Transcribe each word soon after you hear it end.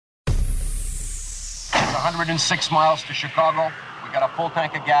106 miles to Chicago. We got a full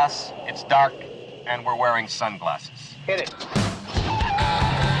tank of gas. It's dark, and we're wearing sunglasses. Hit it.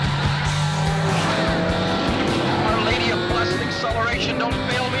 Our Lady of Blessed Acceleration, don't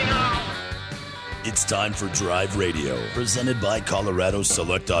fail me now. It's time for Drive Radio, presented by Colorado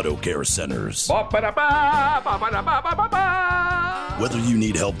Select Auto Care Centers. Whether you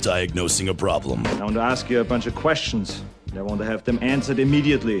need help diagnosing a problem, I want to ask you a bunch of questions. I want to have them answered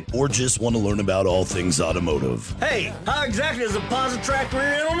immediately. or just want to learn about all things automotive, Hey, how exactly does a Positrack rear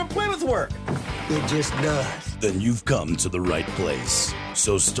end on a Plymouth work? It just does. then you've come to the right place.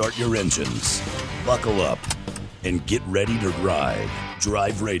 So start your engines, buckle up, and get ready to ride.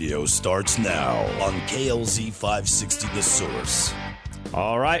 Drive Radio starts now on KLZ 560 The Source.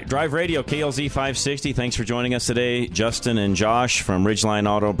 All right, Drive Radio, KLZ 560. Thanks for joining us today. Justin and Josh from Ridgeline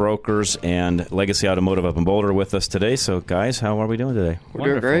Auto Brokers and Legacy Automotive up in Boulder with us today. So, guys, how are we doing today? We're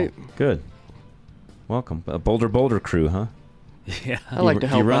doing great. Good. Welcome. A Boulder crew, huh? Yeah. I like to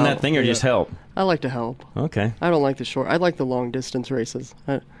help You run out. that thing or just help? I like to help. Okay. I don't like the short. I like the long distance races.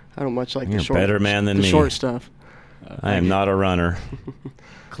 I don't much like You're the short. a better man than the me. short stuff. I am not a runner.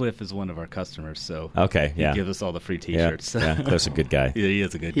 Cliff is one of our customers, so Okay, yeah. he gives us all the free Yeah, T-shirts. yeah, Cliff's a good guy. Yeah, he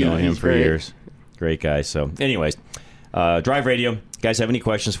is a good He- guy. Known him he's for great. years. Great guy. So, anyways, Drive Radio. Guys, have any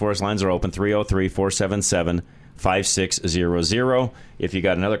questions for us? Lines are open. 303-477-5600. If you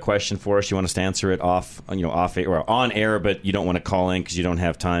got another question for us, you want us to answer it off air, or on air, but you don't want to call in because you don't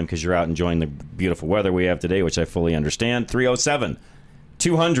have time because you're out enjoying the beautiful weather we have today, which I fully understand.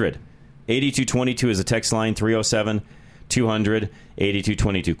 307-200-8222 is a text line.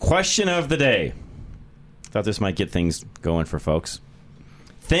 307-200-8222. Question of the day. Thought this might get things going for folks.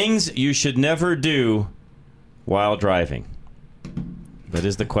 Things you should never do while driving. That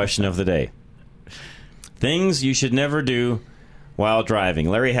is the question of the day. Things you should never do while driving.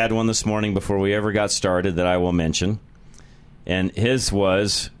 Larry had one this morning before we ever got started that I will mention. And his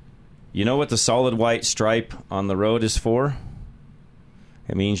was, you know what the solid white stripe on the road is for?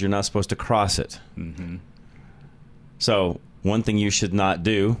 It means you're not supposed to cross it. Mm-hmm. So one thing you should not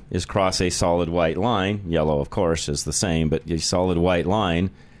do is cross a solid white line. Yellow, of course, is the same, but a solid white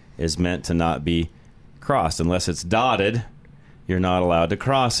line is meant to not be crossed. Unless it's dotted, you're not allowed to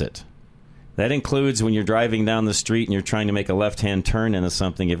cross it. That includes when you're driving down the street and you're trying to make a left-hand turn into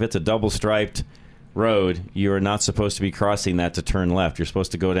something. If it's a double-striped road, you are not supposed to be crossing that to turn left. You're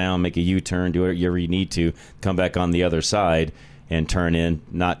supposed to go down, make a U-turn, do whatever you need to, come back on the other side and turn in,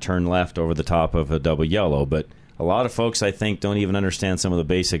 not turn left over the top of a double yellow. But a lot of folks, I think, don't even understand some of the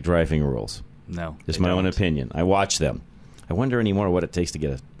basic driving rules. No. Just they my own don't. opinion. I watch them. I wonder anymore what it takes to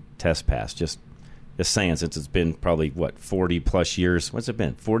get a test pass. Just saying, since it's been probably, 40-plus years. What's it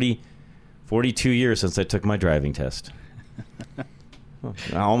been? 42 years since I took my driving test. Well,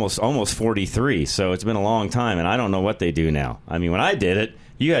 almost 43, so it's been a long time, and I don't know what they do now. I mean, when I did it,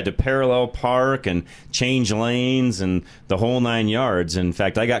 you had to parallel park and change lanes and the whole 9 yards. In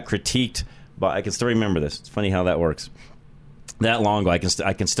fact, I got critiqued, but I can still remember this. It's funny how that works. That long ago, I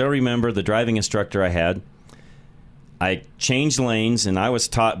can still remember the driving instructor I had. I changed lanes, and I was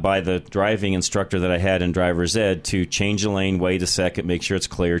taught by the driving instructor that I had in driver's ed to change the lane, wait a second, make sure it's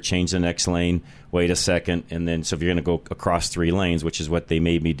clear, change the next lane, wait a second, and then so if you're going to go across 3 lanes, which is what they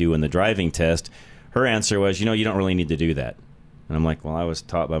made me do in the driving test, her answer was, you don't really need to do that. And I'm like, well, I was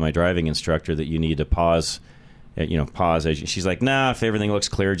taught by my driving instructor that you need to pause. Pause. She's like, nah, if everything looks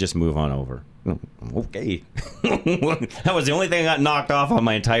clear, just move on over. Okay. That was the only thing I got knocked off on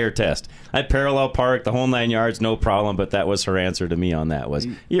my entire test. I parallel parked the whole 9 yards, no problem, but that was her answer to me on that was,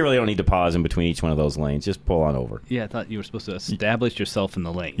 you really don't need to pause in between each one of those lanes. Just pull on over. Yeah, I thought you were supposed to establish yourself in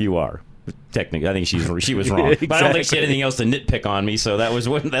the lane. You are. Technically, I think she was wrong. But I don't think she had anything else to nitpick on me, so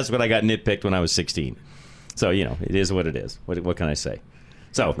that's what I got nitpicked when I was 16. So, it is what it is. What can I say?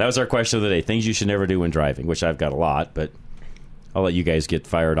 So, that was our question of the day. Things you should never do when driving, which I've got a lot, but I'll let you guys get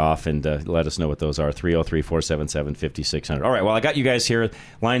fired off and let us know what those are. 303-477-5600. All right, well, I got you guys here.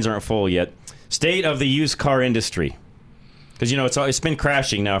 Lines aren't full yet. State of the used car industry. Because, it's been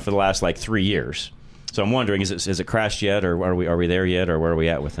crashing now for the last, 3 years. So I'm wondering, is it crashed yet, or are we there yet, or where are we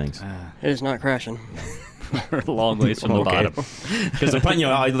at with things? It is not crashing. We're a long ways from the bottom. Because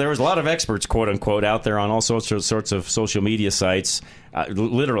there was a lot of experts, quote unquote, out there on all sorts of social media sites.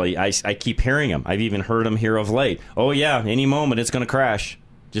 Literally, I keep hearing them. I've even heard them here of late. Oh yeah, any moment it's going to crash.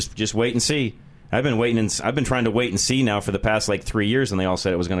 Just wait and see. I've been trying to wait and see now for the past 3 years, and they all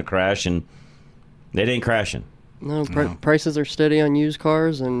said it was going to crash, and it ain't crashing. No, prices are steady on used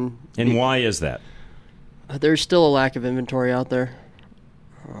cars, and why is that? There's still a lack of inventory out there.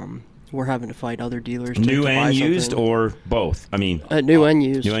 We're having to fight other dealers. New to buy and used, something. or both? I mean, new and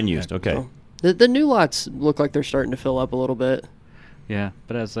used. New and used. Okay. The new lots look like they're starting to fill up a little bit. Yeah,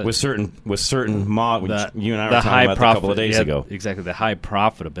 but as with certain mod, which you and I the were talking about a couple of days ago. Exactly, the high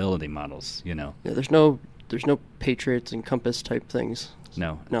profitability models. You know. Yeah, there's no Patriots and Compass type things.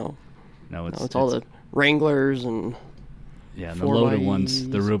 No. It's all the Wranglers and the loaded ones,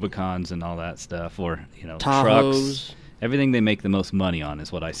 the Rubicons and all that stuff, or Tahoes. Trucks. Everything they make the most money on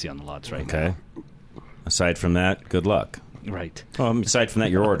is what I see on the lots right now. Okay. Aside from that, good luck. Right. Well, aside from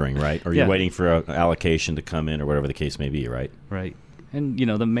that, you're ordering, right? Or you're waiting for an allocation to come in or whatever the case may be, right? Right. And,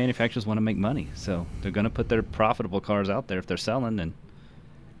 the manufacturers want to make money, so they're going to put their profitable cars out there if they're selling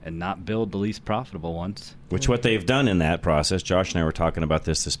and not build the least profitable ones. Which what they've done in that process, Josh and I were talking about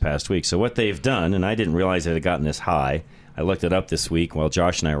this past week. So what they've done, and I didn't realize it had gotten this high. I looked it up this week while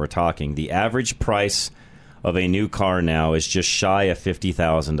Josh and I were talking. The average price of a new car now is just shy of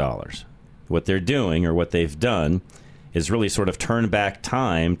 $50,000. What they're doing, or what they've done, is really sort of turn back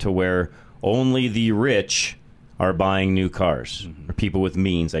time to where only the rich are buying new cars. Or people with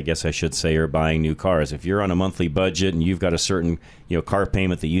means, I guess I should say, are buying new cars. If you're on a monthly budget and you've got a certain car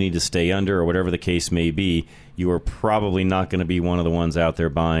payment that you need to stay under or whatever the case may be, you are probably not going to be one of the ones out there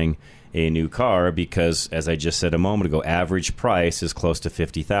buying a new car because, as I just said a moment ago, average price is close to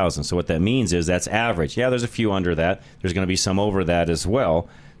 $50,000. So what that means is that's average. Yeah, there's a few under that. There's going to be some over that as well.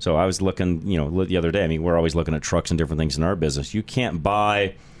 So I was looking, the other day. I mean, we're always looking at trucks and different things in our business. You can't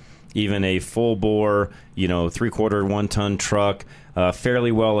buy even a full bore, 3/4 1-ton truck,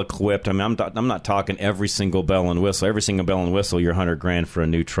 fairly well equipped. I mean, I'm not talking every single bell and whistle. Every single bell and whistle, you're $100,000 for a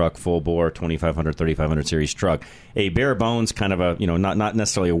new truck, full bore, 2500, 3500 series truck. A bare bones kind of a, not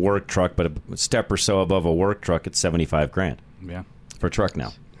necessarily a work truck, but a step or so above a work truck, it's $75,000. Yeah, for a truck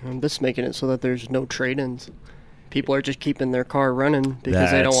now. And this making it so that there's no trade-ins. People are just keeping their car running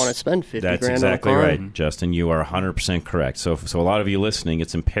because they don't want to spend $50,000 That's exactly on a car. right, Justin. You are 100% correct. So a lot of you listening,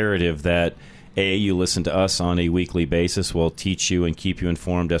 it's imperative that you listen to us on a weekly basis. We'll teach you and keep you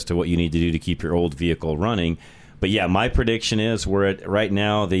informed as to what you need to do to keep your old vehicle running. But yeah, my prediction is we're at right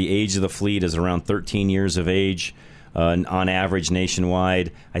now the age of the fleet is around 13 years of age. On average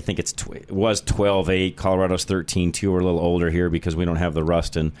nationwide, I think it was 12.8. Colorado's 13.2. We're a little older here because we don't have the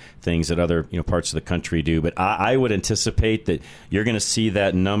rust and things that other parts of the country do. But I would anticipate that you're going to see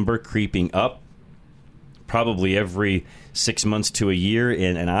that number creeping up probably every 6 months to a year.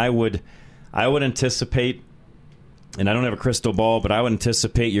 And I would anticipate, and I don't have a crystal ball, but I would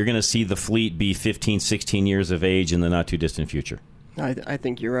anticipate you're going to see the fleet be 15, 16 years of age in the not-too-distant future. I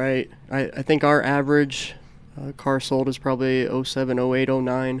think you're right. I think our average car sold is probably 07, 08,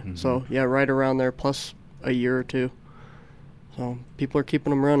 09. Mm-hmm. So, yeah, right around there, plus a year or two. So people are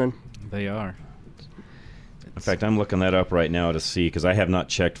keeping them running. They are. In fact, I'm looking that up right now to see because I have not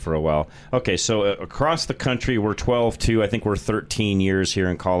checked for a while. Okay, so across the country, we're 12.2. I think we're 13 years here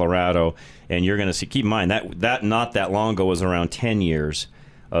in Colorado. And you're going to see, keep in mind, that not that long ago was around 10 years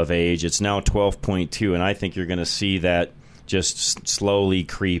of age. It's now 12.2, and I think you're going to see that just slowly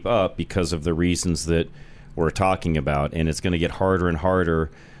creep up because of the reasons that we're talking about, and it's going to get harder and harder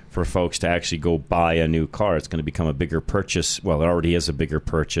for folks to actually go buy a new car. It's going to become a bigger purchase. Well, it already is a bigger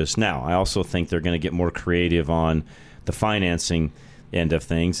purchase now. I also think they're going to get more creative on the financing end of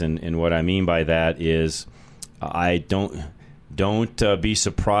things, and what I mean by that is I don't be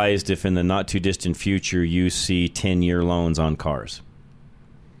surprised if in the not-too-distant future you see 10-year loans on cars.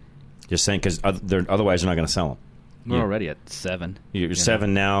 Just saying, because otherwise they're not going to sell them. We're already at 7. You're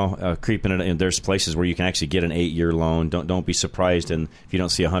 7 now, creeping it. And there's places where you can actually get an 8-year loan. Don't be surprised if you don't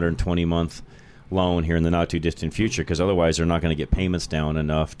see a 120-month loan here in the not too distant future, because otherwise they're not going to get payments down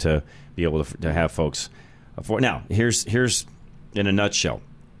enough to be able to have folks afford. Now, here's in a nutshell.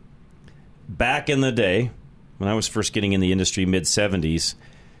 Back in the day, when I was first getting in the industry, mid 70s,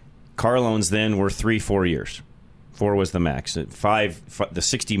 car loans then were 3-4 years. 4 was the max. At 5, the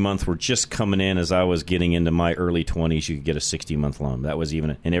 60-month were just coming in as I was getting into my early 20s. You could get a 60-month loan. That was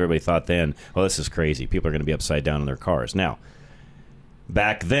even, and everybody thought then, well, this is crazy. People are going to be upside down in their cars. Now,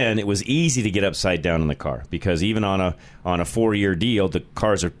 back then, it was easy to get upside down in the car because even on a 4-year deal, the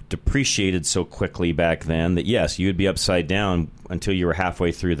cars are depreciated so quickly back then that, yes, you'd be upside down until you were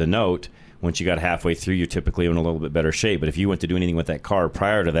halfway through the note. Once you got halfway through, you're typically in a little bit better shape. But if you went to do anything with that car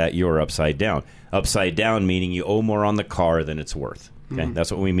prior to that, you were upside down. Upside down meaning you owe more on the car than it's worth. Okay, That's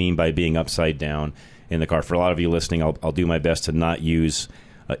what we mean by being upside down in the car. For a lot of you listening, I'll do my best to not use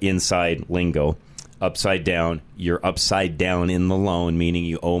inside lingo. Upside down, you're upside down in the loan, meaning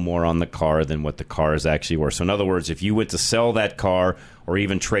you owe more on the car than what the car is actually worth. So in other words, if you went to sell that car or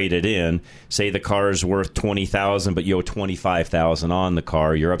even trade it in, say the car is worth $20,000, but you owe $25,000 on the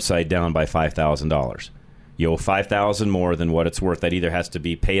car, you're upside down by $5,000. You owe $5,000 more than what it's worth. That either has to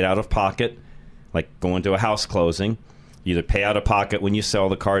be paid out of pocket like going to a house closing. You either pay out of pocket when you sell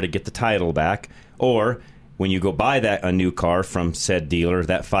the car to get the title back, or when you go buy a new car from said dealer,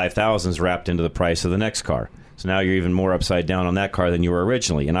 that $5,000 is wrapped into the price of the next car. So now you're even more upside down on that car than you were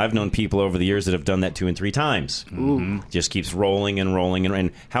originally. And I've known people over the years that have done that 2 and 3 times. Just keeps rolling and rolling.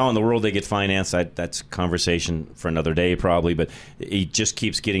 And how in the world they get financed, that's a conversation for another day probably. But it just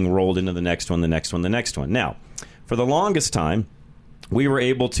keeps getting rolled into the next one, the next one, the next one. Now, for the longest time, we were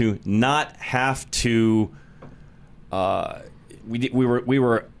able to not have to... we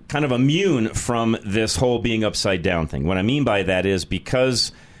were kind of immune from this whole being upside down thing. What I mean by that is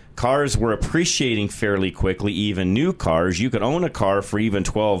because cars were appreciating fairly quickly, even new cars, you could own a car for even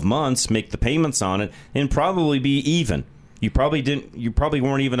 12 months, make the payments on it, and probably be even. You probably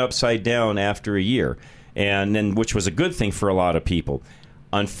weren't even upside down after a year, and then which was a good thing for a lot of people.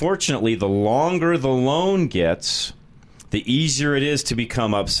 Unfortunately, the longer the loan gets, the easier it is to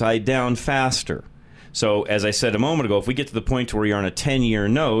become upside down faster. So, as I said a moment ago, if we get to the point where you're on a 10-year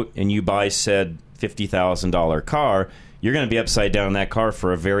note and you buy said $50,000 car, you're going to be upside down in that car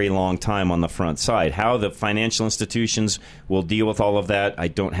for a very long time on the front side. How the financial institutions will deal with all of that, I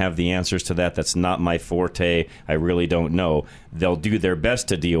don't have the answers to that. That's not my forte. I really don't know. They'll do their best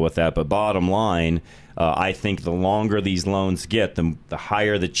to deal with that, but bottom line, I think the longer these loans get, the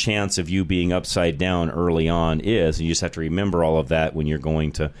higher the chance of you being upside down early on is. And you just have to remember all of that when you're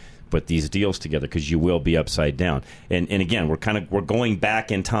going to put these deals together, because you will be upside down. And again, we're going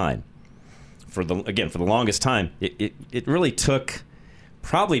back in time. For the longest time, it really took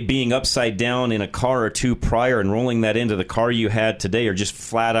probably being upside down in a car or two prior and rolling that into the car you had today, or just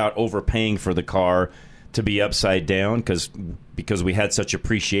flat out overpaying for the car to be upside down because we had such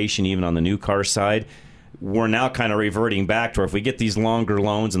appreciation even on the new car side. We're now kind of reverting back to where if we get these longer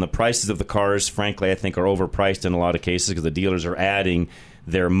loans and the prices of the cars, frankly, I think are overpriced in a lot of cases because the dealers are adding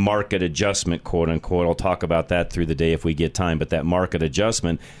their market adjustment, quote unquote. I'll talk about that through the day if we get time, but that market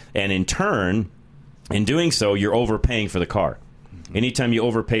adjustment. And in turn, in doing so, you're overpaying for the car. Anytime you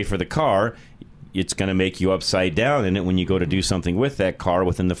overpay for the car, it's going to make you upside down in it when you go to do something with that car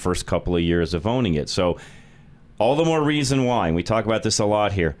within the first couple of years of owning it. So all the more reason why, and we talk about this a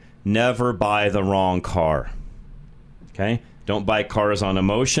lot here, never buy the wrong car. Okay? Don't buy cars on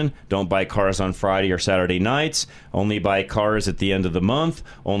emotion. Don't buy cars on Friday or Saturday nights. Only buy cars at the end of the month.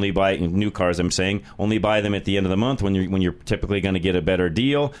 Only buy new cars, I'm saying. Only buy them at the end of the month when you're typically going to get a better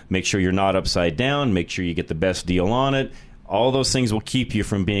deal. Make sure you're not upside down. Make sure you get the best deal on it. All those things will keep you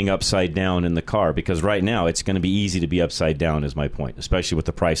from being upside down in the car, because right now it's going to be easy to be upside down is my point, especially with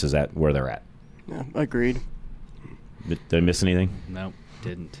the prices at where they're at. Yeah, agreed. Did I miss anything? No,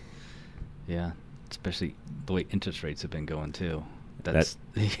 didn't. Yeah, especially the way interest rates have been going too. That's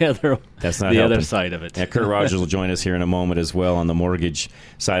not the other side of it. Yeah, Kurt Rogers will join us here in a moment as well on the mortgage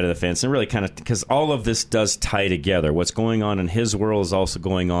side of the fence, and really kind of because all of this does tie together. What's going on in his world is also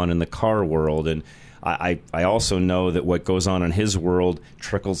going on in the car world, and I also know that what goes on in his world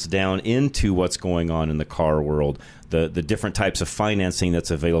trickles down into what's going on in the car world. The different types of financing that's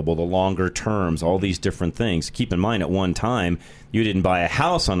available, the longer terms, all these different things. Keep in mind, at one time, you didn't buy a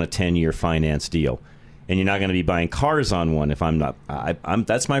house on a 10-year finance deal. And you're not going to be buying cars on one. If I'm not,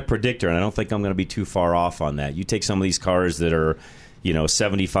 that's my predictor, and I don't think I'm going to be too far off on that. You take some of these cars that are,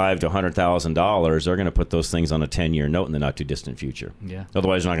 $75,000 to $100,000, they're going to put those things on a 10-year note in the not too distant future. Yeah.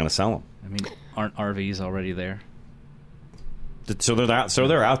 Otherwise, they're not going to sell them. I mean, aren't RVs already there? So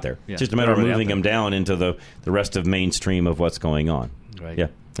they're out there. Yeah, it's just a matter of moving them down into the rest of mainstream of what's going on. Right. Yeah.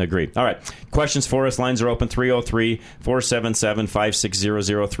 Agreed. All right. Questions for us. Lines are open 303-477-5600,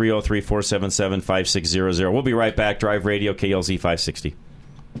 303-477-5600. We'll be right back. Drive Radio, KLZ 560.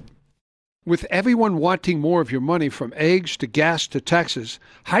 With everyone wanting more of your money, from eggs to gas to taxes,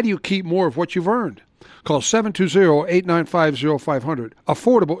 how do you keep more of what you've earned? Call 720-895-0500,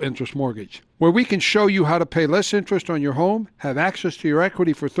 Affordable Interest Mortgage, where we can show you how to pay less interest on your home, have access to your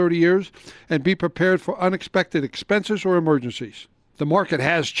equity for 30 years, and be prepared for unexpected expenses or emergencies. The market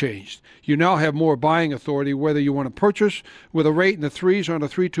has changed. You now have more buying authority, whether you want to purchase with a rate in the threes on a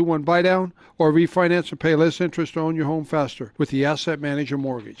 3-2-1 buy-down, or refinance and pay less interest to own your home faster with the Asset Manager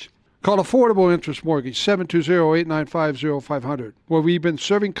Mortgage. Call Affordable Interest Mortgage, 720-895-0500, where we've been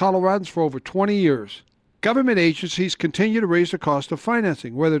serving Coloradans for over 20 years. Government agencies continue to raise the cost of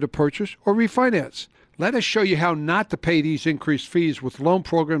financing, whether to purchase or refinance. Let us show you how not to pay these increased fees with loan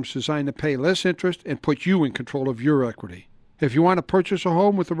programs designed to pay less interest and put you in control of your equity. If you want to purchase a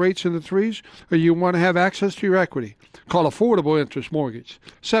home with the rates in the threes, or you want to have access to your equity, call Affordable Interest Mortgage,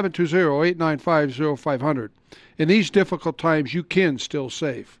 720-895-0500. In these difficult times, you can still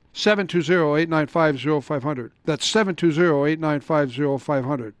save. 720-895-0500. That's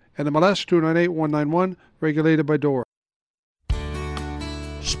 720-895-0500. And MLS 298-191, regulated by DORA.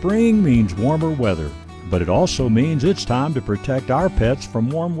 Spring means warmer weather, but it also means it's time to protect our pets from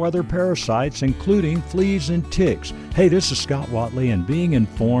warm weather parasites, including fleas and ticks. Hey, this is Scott Watley, and being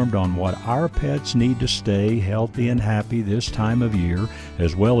informed on what our pets need to stay healthy and happy this time of year,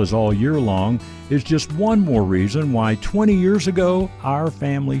 as well as all year long, is just one more reason why 20 years ago our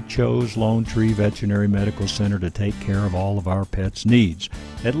family chose Lone Tree Veterinary Medical Center to take care of all of our pets' needs.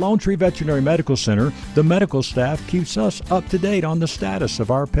 At Lone Tree Veterinary Medical Center, the medical staff keeps us up to date on the status of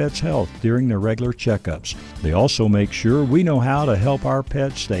our pets' health during their regular checkups. They also make sure we know how to help our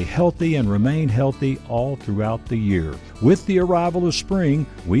pets stay healthy and remain healthy all throughout the year. With the arrival of spring,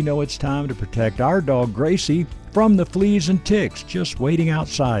 we know it's time to protect our dog Gracie from the fleas and ticks just waiting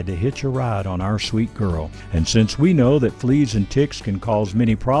outside to hitch a ride on our sweet girl. And since we know that fleas and ticks can cause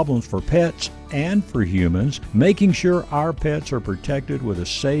many problems for pets and for humans, making sure our pets are protected with a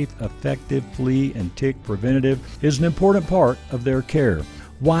safe, effective flea and tick preventative is an important part of their care.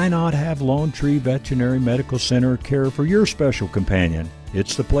 Why not have Lone Tree Veterinary Medical Center care for your special companion?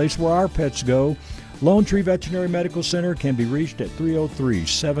 It's the place where our pets go. Lone Tree Veterinary Medical Center can be reached at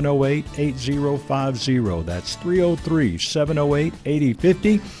 303-708-8050. That's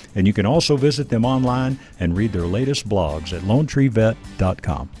 303-708-8050. And you can also visit them online and read their latest blogs at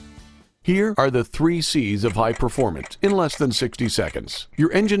lonetreevet.com. Here are the 3 C's of high performance in less than 60 seconds.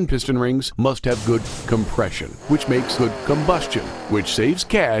 Your engine piston rings must have good compression, which makes good combustion, which saves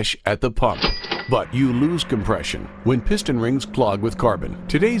cash at the pump. But you lose compression when piston rings clog with carbon.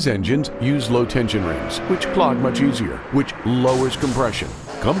 Today's engines use low tension rings, which clog much easier, which lowers compression,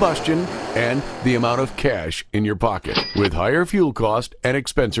 combustion, and the amount of cash in your pocket, with higher fuel cost and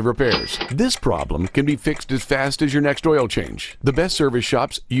expensive repairs. This problem can be fixed as fast as your next oil change. The best service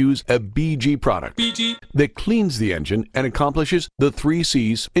shops use a BG product that cleans the engine and accomplishes the 3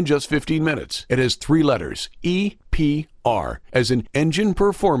 C's in just 15 minutes. It has 3 letters, EPR, as in Engine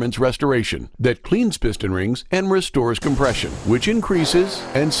Performance Restoration, that cleans piston rings and restores compression, which increases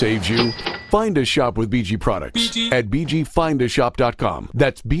and saves you. Find a shop with BG products at bgfindashop.com.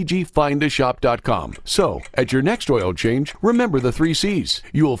 That's bgfindashop.com. So, at your next oil change, remember the 3 C's.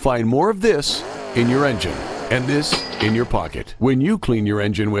 You will find more of this in your engine and this in your pocket when you clean your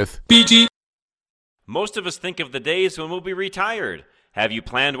engine with BG. Most of us think of the days when we'll be retired. Have you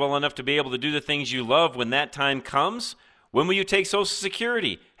planned well enough to be able to do the things you love when that time comes? When will you take Social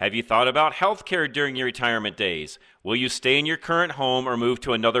Security? Have you thought about health care during your retirement days? Will you stay in your current home or move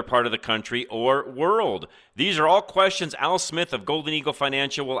to another part of the country or world? These are all questions Al Smith of Golden Eagle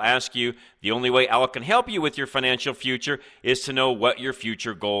Financial will ask you. The only way Al can help you with your financial future is to know what your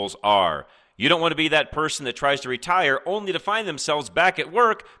future goals are. You don't want to be that person that tries to retire only to find themselves back at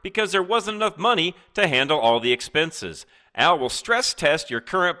work because there wasn't enough money to handle all the expenses. Al will stress test your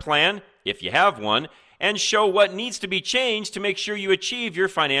current plan, if you have one, and show what needs to be changed to make sure you achieve your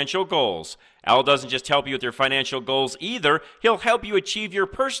financial goals. Al doesn't just help you with your financial goals either, he'll help you achieve your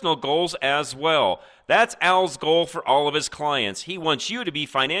personal goals as well. That's Al's goal for all of his clients. He wants you to be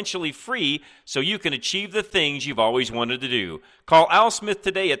financially free so you can achieve the things you've always wanted to do. Call Al Smith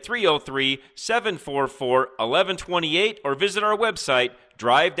today at 303-744-1128 or visit our website,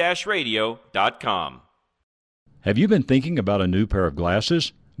 drive-radio.com. Have you been thinking about a new pair of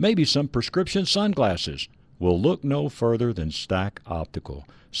glasses? Maybe some prescription sunglasses? Well, look no further than Stack Optical.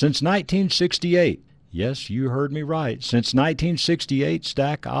 Since 1968, yes, you heard me right, since 1968,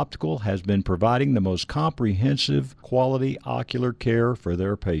 Stack Optical has been providing the most comprehensive quality ocular care for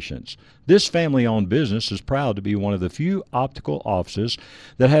their patients. This family-owned business is proud to be one of the few optical offices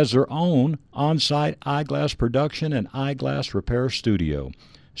that has their own on-site eyeglass production and eyeglass repair studio.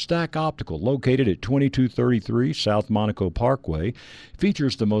 Stack Optical, located at 2233 South Monaco Parkway,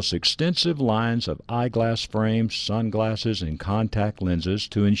 features the most extensive lines of eyeglass frames, sunglasses, and contact lenses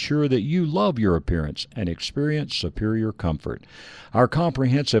to ensure that you love your appearance and experience superior comfort. Our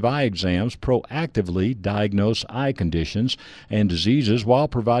comprehensive eye exams proactively diagnose eye conditions and diseases while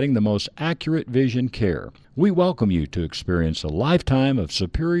providing the most accurate vision care. We welcome you to experience a lifetime of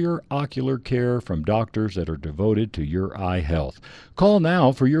superior ocular care from doctors that are devoted to your eye health. Call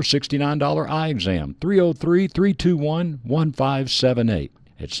now for your $69 eye exam, 303-321-1578.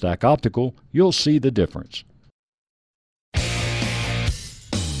 At Stack Optical, you'll see the difference.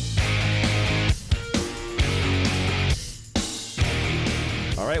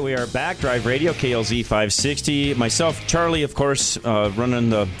 All right, right, we are back. Drive Radio, KLZ 560. Myself, Charlie, of course, running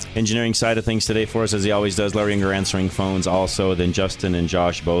the engineering side of things today for us, as he always does. Larry Inger answering phones also. Then Justin and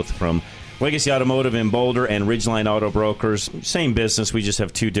Josh, both from Legacy Automotive in Boulder and Ridgeline Auto Brokers. Same business. We just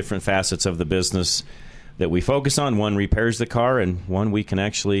have two different facets of the business that we focus on. One repairs the car, and one we can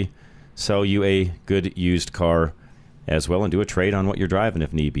actually sell you a good used car as well and do a trade on what you're driving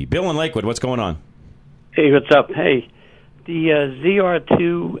if need be. Bill in Lakewood, what's going on? Hey, what's up? Hey, the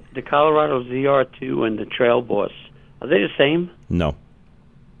ZR2, the Colorado ZR2 and the Trail Boss, are they the same? No.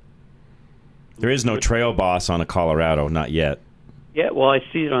 There is no Trail Boss on a Colorado, not yet. Yeah, well, I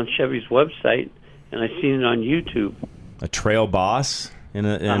see it on Chevy's website, and I seen it on YouTube. A Trail Boss in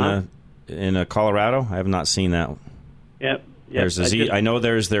a Colorado? I have not seen that. Yep. There's a Z. I know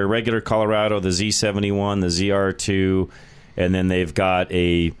there's their regular Colorado, the Z71, the ZR2, and then they've got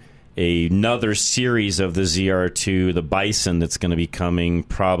another series of the ZR2, the Bison, that's going to be coming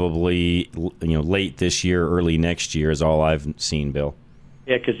probably late this year, early next year, is all I've seen, Bill.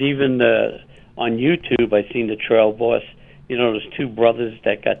 Yeah, because even on YouTube, I seen the Trail Boss. There's two brothers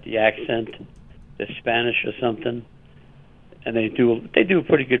that got the accent, the Spanish or something, and they do a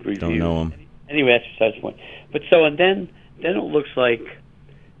pretty good review. Don't know them. Anyway, that's besides the point. But so and then it looks like,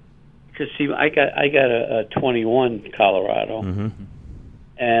 because see, I got a 21 Colorado,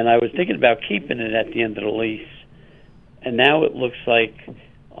 and I was thinking about keeping it at the end of the lease, and now it looks like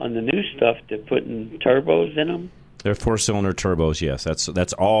on the new stuff they're putting turbos in them. They're 4-cylinder turbos. Yes,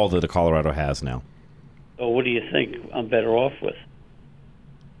 that's all that the Colorado has now. So what do you think I'm better off with?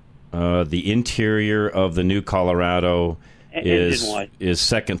 The interior of the new Colorado is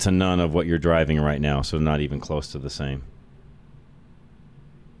second to none of what you're driving right now, so not even close to the same.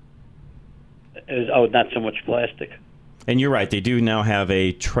 Not so much plastic. And you're right, they do now have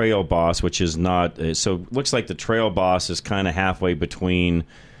a Trail Boss, which is not... so it looks like the Trail Boss is kind of halfway between,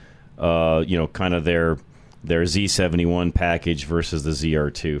 kind of their Z71 package versus the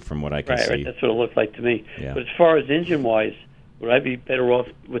ZR2, from what I can see. Right, that's what it looked like to me. Yeah. But as far as engine-wise, would I be better off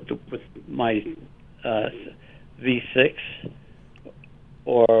with my V6?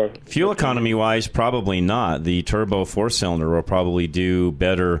 Or fuel economy-wise, probably not. The turbo 4-cylinder will probably do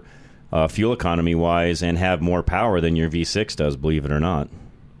better fuel economy-wise and have more power than your V6 does, believe it or not.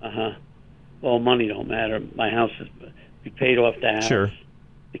 Well, money don't matter. My house we paid off the house. Sure.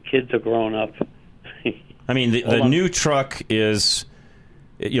 The kids are growing up. I mean, the new truck is,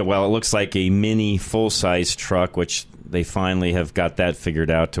 it looks like a mini full-size truck, which they finally have got that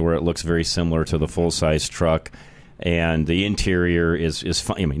figured out to where it looks very similar to the full-size truck. And the interior is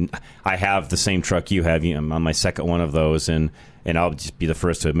fun. I mean, I have the same truck you have. I'm on my second one of those, and I'll just be the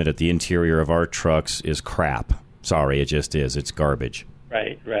first to admit it. The interior of our trucks is crap. Sorry, it just is. It's garbage.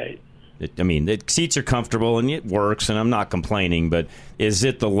 Right. The seats are comfortable, and it works, and I'm not complaining, but is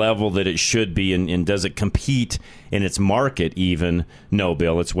it the level that it should be, and does it compete in its market even? No,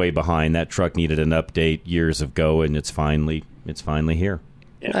 Bill, it's way behind. That truck needed an update years ago, and it's finally here.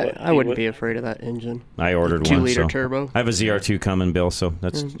 Yeah, I wouldn't be afraid of that engine. I ordered one. 2-liter turbo. I have a ZR2 coming, Bill, so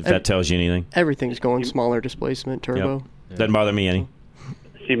if that tells you anything. Everything's going smaller displacement turbo. Yep. Doesn't bother me any.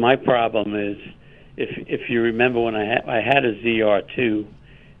 See, my problem is, if you remember when I had a ZR2,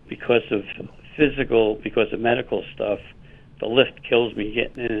 because of medical stuff, the lift kills me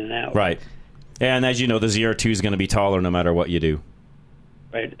getting in and out. Right. And as you know, the ZR2 is going to be taller no matter what you do.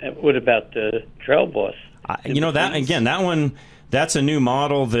 Right. What about the Trail Boss? That one... That's a new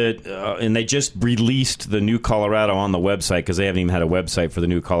model that, and they just released the new Colorado on the website because they haven't even had a website for the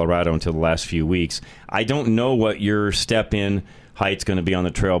new Colorado until the last few weeks. I don't know what your step-in height's going to be on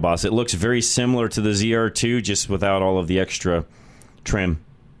the Trail Boss. It looks very similar to the ZR2, just without all of the extra trim.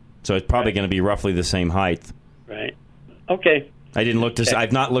 So it's probably going to be roughly the same height. Right. Okay.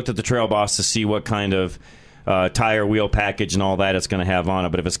 I've not looked at the Trail Boss to see what kind of tire, wheel package, and all that it's going to have on it.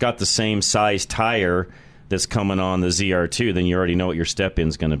 But if it's got the same size tire that's coming on the ZR2, then you already know what your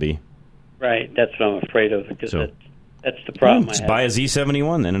step-in's going to be. Right, that's what I'm afraid of, because that's the problem I have. Just buy a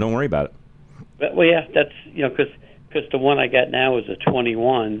Z71 then, and don't worry about it. But, that's, because the one I got now is a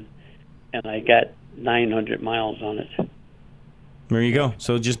 21, and I got 900 miles on it. There you go.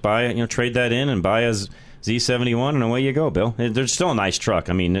 So just buy it, trade that in and buy a Z71, and away you go, Bill. There's still a nice truck.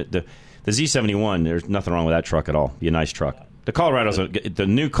 I mean, the Z71, there's nothing wrong with that truck at all. Be a nice truck. The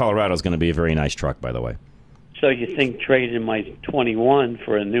new Colorado is going to be a very nice truck, by the way. So you think trading my 21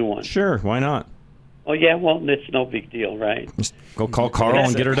 for a new one? Sure, why not? Oh yeah, well it's no big deal, right? Just go call Carl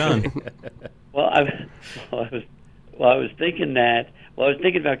and get her done. I was thinking that. Well, I was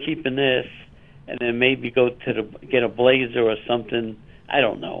thinking about keeping this, and then maybe go get a Blazer or something. I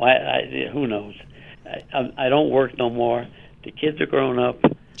don't know. Who knows? I don't work no more. The kids are grown up.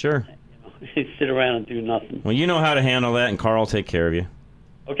 Sure. Sit around and do nothing. Well, you know how to handle that, and Carl will take care of you.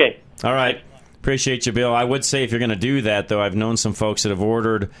 Okay. All right. Appreciate you, Bill. I would say if you're going to do that, though, I've known some folks that have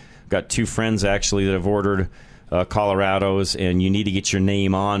ordered, got 2 friends actually that have ordered Colorados, and you need to get your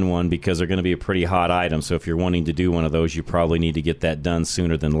name on one because they're going to be a pretty hot item. So if you're wanting to do one of those, you probably need to get that done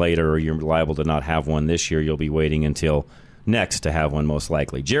sooner than later, or you're liable to not have one this year. You'll be waiting until next to have one, most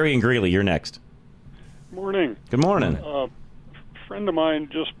likely. Jerry and Greeley, you're next. Morning. Good morning. A friend of mine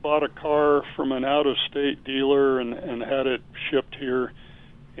just bought a car from an out-of-state dealer and had it shipped here.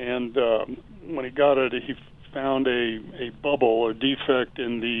 And when he got it, he found a bubble, a defect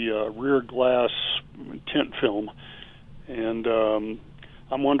in the rear glass tint film. And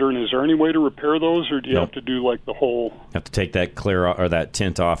I'm wondering, is there any way to repair those, or do you have to do like the whole... Have to take that clear or that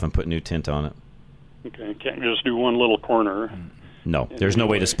tint off and put new tint on it. Okay, can't just do one little corner. No, there's no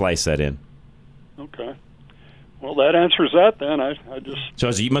way to splice that in. Okay. Well, that answers that then. I just... So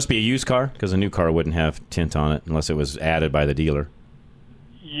it must be a used car, because a new car wouldn't have tint on it unless it was added by the dealer.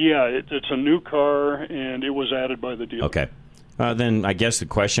 Yeah, it's a new car, and it was added by the dealer. Okay. Then I guess the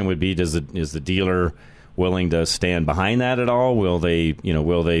question would be: is the dealer willing to stand behind that at all? Will they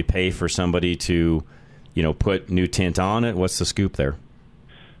pay for somebody to, put new tint on it? What's the scoop there?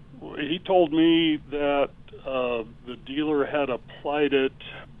 He told me that the dealer had applied it,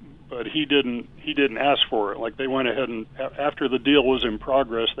 but he didn't ask for it. Like, they went ahead and after the deal was in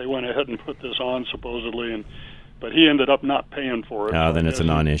progress, they went ahead and put this on supposedly, but he ended up not paying for it. Then it's a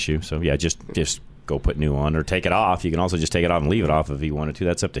non-issue. So yeah, just go put new on or take it off. You can also just take it off and leave it off if you wanted to.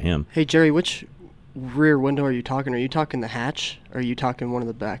 That's up to him. Hey, Jerry, which rear window are you talking? Are you talking the hatch? Or are you talking one of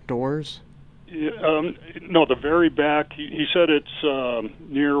the back doors? No, the very back. He said it's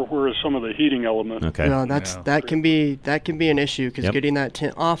near where some of the heating element. Okay. No, that can be an issue because getting that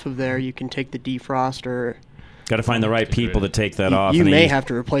tint off of there, you can take the defroster. Got to find the right people to take that off. You may have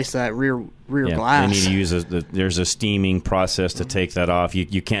to replace that rear glass. They need to use there's a steaming process to take that off.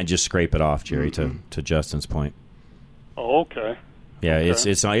 You can't just scrape it off, Jerry. To Justin's point. Oh, okay. Yeah,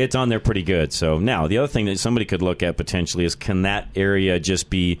 okay. It's on there pretty good. So now the other thing that somebody could look at potentially is, can that area just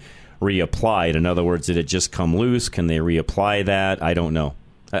be reapplied? In other words, did it just come loose? Can they reapply that? I don't know.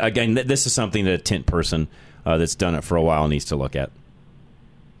 Again, this is something that a tint person that's done it for a while needs to look at.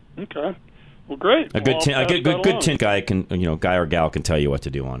 Okay. Well, great. A good tint guy guy or gal can tell you what to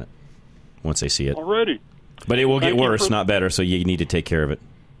do on it once they see it. Alrighty. But it will get worse, not better. So you need to take care of it.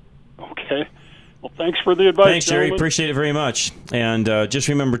 Okay. Well, thanks for the advice. Thanks, Jerry. Gentlemen. Appreciate it very much. And just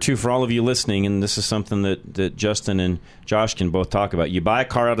remember, too, for all of you listening, and this is something that Justin and Josh can both talk about. You buy a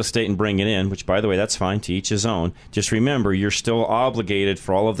car out of state and bring it in, which, by the way, that's fine, to each his own. Just remember, you're still obligated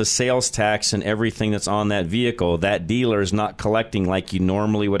for all of the sales tax and everything that's on that vehicle. That dealer is not collecting like you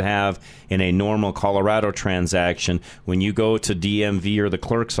normally would have in a normal Colorado transaction. When you go to DMV or the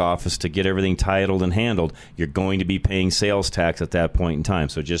clerk's office to get everything titled and handled, you're going to be paying sales tax at that point in time.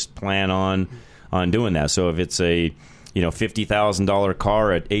 So just plan on doing that. So if it's a $50,000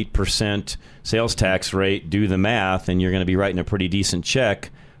 car at 8% sales tax rate, do the math, and you're going to be writing a pretty decent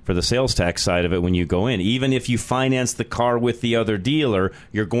check for the sales tax side of it when you go in. Even if you finance the car with the other dealer,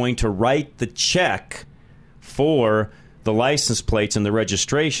 you're going to write the check for the license plates and the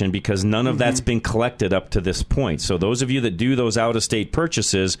registration because none of that's been collected up to this point. So those of you that do those out-of-state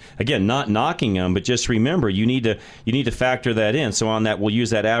purchases, again, not knocking them, but just remember you need to factor that in. So on that, we'll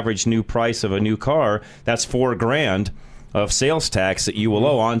use that average new price of a new car. That's $4,000 of sales tax that you will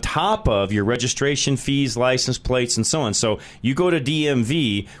owe on top of your registration fees, license plates, and so on. So you go to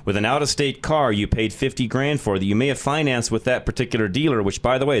DMV with an out-of-state car you paid $50,000 for that you may have financed with that particular dealer, which,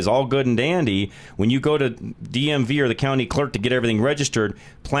 by the way, is all good and dandy. When you go to DMV or the county clerk to get everything registered,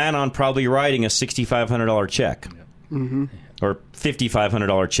 plan on probably writing a $6,500 check. Mm-hmm. Or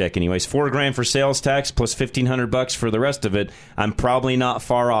 $5,500 check anyways. $4,000 for sales tax plus $1,500 for the rest of it. I'm probably not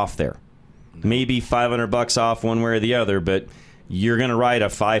far off there. Maybe $500 off one way or the other, but you're going to write a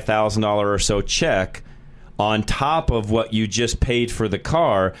 $5,000 or so check on top of what you just paid for the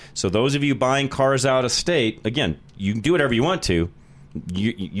car. So those of you buying cars out of state, again, you can do whatever you want to.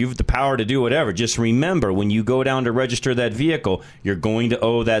 You have the power to do whatever. Just remember, when you go down to register that vehicle, you're going to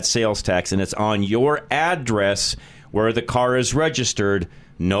owe that sales tax, and it's on your address where the car is registered,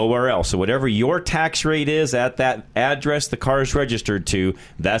 nowhere else. So whatever your tax rate is at that address the car is registered to,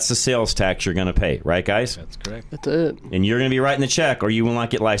 that's the sales tax you're going to pay. Right, guys? That's correct. That's it. And you're going to be writing the check, or you will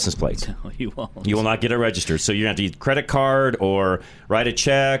not get license plates. No, you won't. You will not get it registered. So you're going to have to use credit card or write a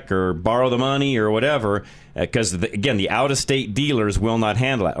check or borrow the money or whatever. because, again, the out-of-state dealers will not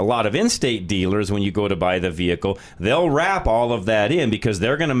handle it. A lot of in-state dealers, when you go to buy the vehicle, they'll wrap all of that in because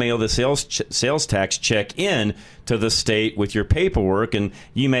they're going to mail the sales tax check in to the state with your paperwork, and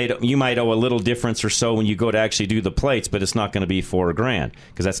you might owe a little difference or so when you go to actually do the plates, but it's not going to be $4,000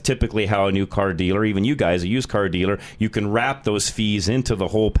 because that's typically how a new car dealer, even you guys, a used car dealer, you can wrap those fees into the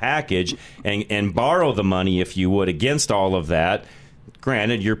whole package and borrow the money, if you would, against all of that.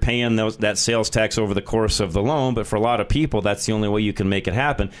 Granted, you're paying that sales tax over the course of the loan, but for a lot of people, that's the only way you can make it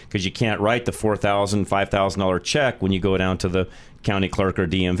happen because you can't write the $4,000, $5,000 check when you go down to the county clerk or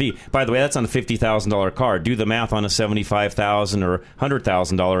DMV. By the way, that's on a $50,000 car. Do the math on a $75,000 or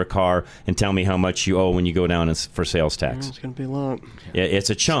 $100,000 car and tell me how much you owe when you go down for sales tax. It's going to be a lot.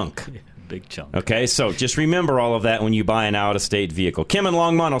 It's a chunk. Big chunk. Okay, so just remember all of that when you buy an out-of-state vehicle. Kim in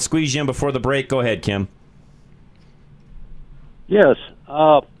Longmont, I'll squeeze you in before the break. Go ahead, Kim. Yes.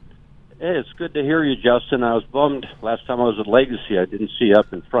 Hey, it's good to hear you, Justin. I was bummed last time I was at Legacy. I didn't see you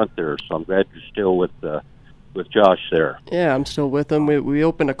up in front there, so I'm glad you're still with Josh there. Yeah, I'm still with him. We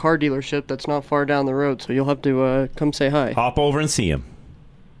opened a car dealership that's not far down the road, so you'll have to come say hi. Hop over and see him.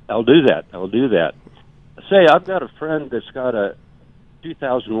 I'll do that. Say, I've got a friend that's got a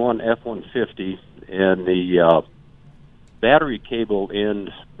 2001 F-150, and the battery cable end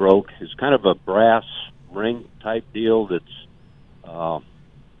broke. It's kind of a brass ring type deal that's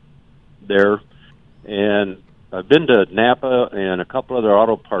there, and I've been to Napa and a couple other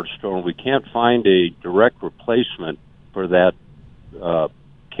auto parts stores, and we can't find a direct replacement for that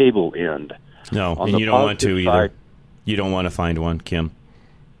cable end. No, and you don't want to either. You don't want to find one, Kim.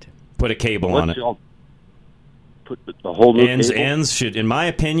 Put a cable on it. Put the whole new cable? Ends should, in my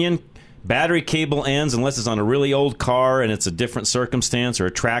opinion, battery cable ends, unless it's on a really old car and it's a different circumstance or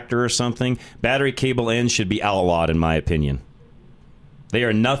a tractor or something, battery cable ends should be outlawed, in my opinion. They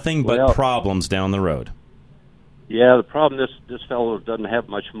are nothing but problems down the road. Yeah, the problem this fellow doesn't have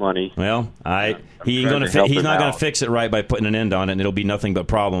much money. Well, he's not going to fix it right by putting an end on it, and it'll be nothing but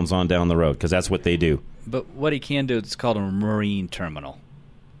problems on down the road because that's what they do. But what he can do, it's called a marine terminal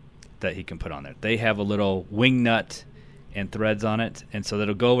that he can put on there. They have a little wing nut and threads on it, and so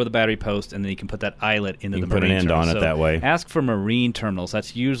that'll go over the battery post, and then you can put that eyelet into the marine terminal. You can put an end on it that way. Ask for marine terminals.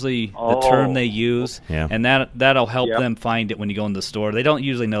 That's usually the term they use, and that'll help them find it when you go in the store. They don't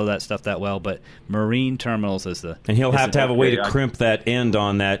usually know that stuff that well, but marine terminals is the... And he'll have to have a way to crimp that end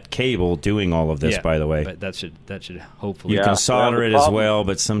on that cable doing all of this, by the way. But that should hopefully... You can solder it as well,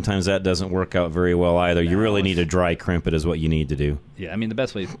 but sometimes that doesn't work out very well either. You really need to dry crimp it is what you need to do. Yeah, I mean, the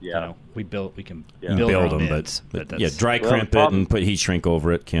best way, we can build them, but dry crimp it and put heat shrink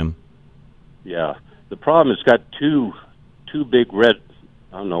over it, Kim. Yeah. The problem is got two big red,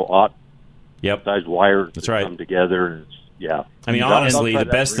 aught size wires that come together. I mean, honestly, the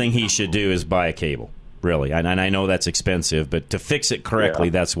best thing he should do is buy a cable, really. And I know that's expensive, but to fix it correctly,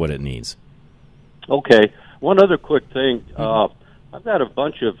 that's what it needs. Okay. One other quick thing. I've got a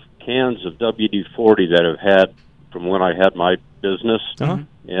bunch of cans of WD-40 that I've had from when I had my business,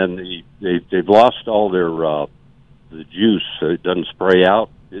 and they've lost all their the juice, so it doesn't spray out.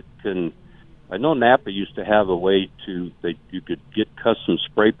 I know Napa used to have a way you could get custom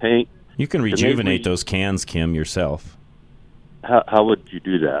spray paint. You can rejuvenate those cans, Kim, yourself. How would you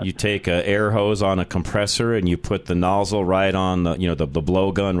do that? You take an air hose on a compressor and you put the nozzle right on the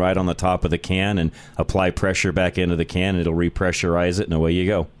blow gun right on the top of the can and apply pressure back into the can. And it'll repressurize it, and away you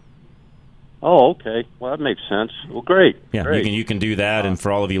go. Oh, okay. Well, that makes sense. Well, great. Yeah, great. You can do that, and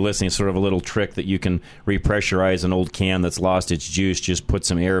for all of you listening, it's sort of a little trick that you can repressurize an old can that's lost its juice. Just put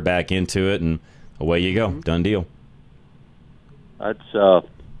some air back into it, and away you go. Done deal. That's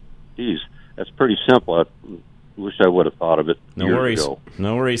that's pretty simple. I wish I would have thought of it years ago.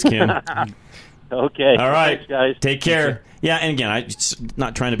 No worries, Kim. Okay. All right. Thanks, guys. Take care. Yeah, and again, I'm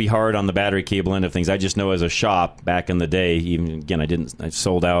not trying to be hard on the battery cable end of things. I just know as a shop back in the day, I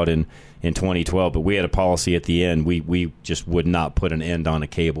sold out in 2012, but we had a policy at the end. We just would not put an end on a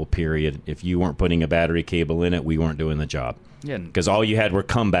cable, period. If you weren't putting a battery cable in it, we weren't doing the job. Yeah, because all you had were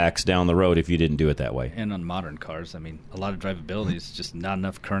comebacks down the road if you didn't do it that way. And on modern cars, I mean, a lot of drivability is just not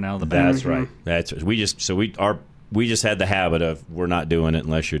enough current out of the battery. That's right. That's we just had the habit of we're not doing it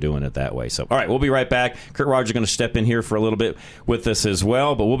unless you're doing it that way. So, all right, we'll be right back. Kurt Rogers is going to step in here for a little bit with us as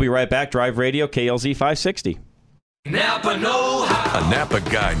well, but we'll be right back. Drive Radio, KLZ 560. Napa know-how. A Napa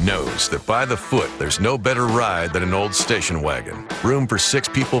guy knows that by the foot, there's no better ride than an old station wagon. Room for 6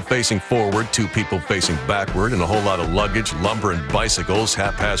 people facing forward, 2 people facing backward, and a whole lot of luggage, lumber, and bicycles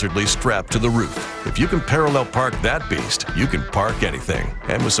haphazardly strapped to the roof. If you can parallel park that beast, you can park anything.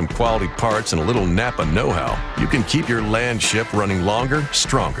 And with some quality parts and a little Napa know-how, you can keep your land ship running longer,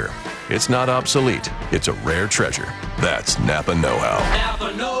 stronger. It's not obsolete. It's a rare treasure. That's Napa know-how.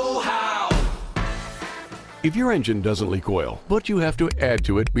 Napa know-how. If your engine doesn't leak oil, but you have to add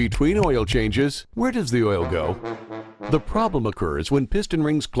to it between oil changes, where does the oil go? The problem occurs when piston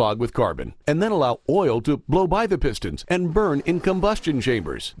rings clog with carbon and then allow oil to blow by the pistons and burn in combustion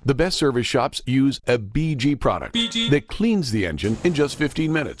chambers. The best service shops use a BG product that cleans the engine in just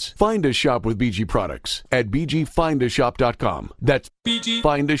 15 minutes. Find a shop with BG products at bgfindashop.com. That's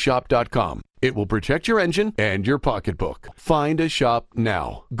bgfindashop.com. It will protect your engine and your pocketbook. Find a shop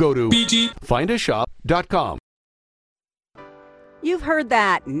now. Go to bgfindashop.com. You've heard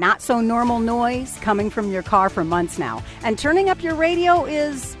that not-so-normal noise coming from your car for months now, and turning up your radio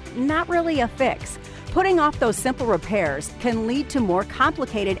is not really a fix. Putting off those simple repairs can lead to more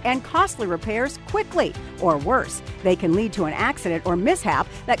complicated and costly repairs quickly, or worse, they can lead to an accident or mishap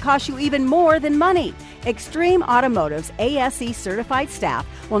that costs you even more than money. Extreme Automotive's ASE certified staff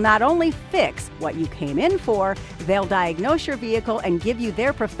will not only fix what you came in for, they'll diagnose your vehicle and give you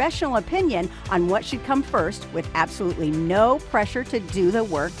their professional opinion on what should come first with absolutely no pressure to do the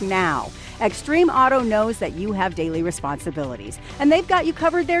work now. Extreme Auto knows that you have daily responsibilities, and they've got you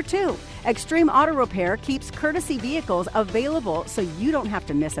covered there too. Extreme Auto Repair keeps courtesy vehicles available so you don't have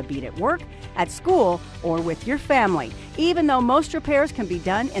to miss a beat at work, at school, or with your family, even though most repairs can be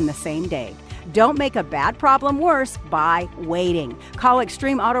done in the same day. Don't make a bad problem worse by waiting. Call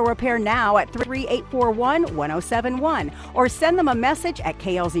Extreme Auto Repair now at 3-841-1071 or send them a message at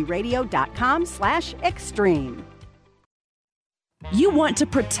klzradio.com/extreme. You want to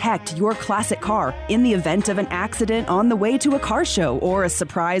protect your classic car in the event of an accident on the way to a car show or a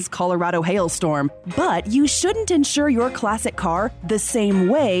surprise Colorado hailstorm, but you shouldn't insure your classic car the same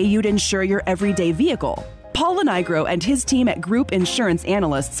way you'd insure your everyday vehicle. Paul Lenigro and his team at Group Insurance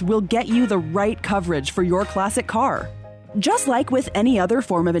Analysts will get you the right coverage for your classic car. Just like with any other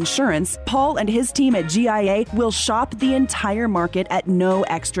form of insurance, Paul and his team at GIA will shop the entire market at no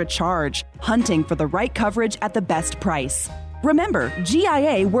extra charge, hunting for the right coverage at the best price. Remember,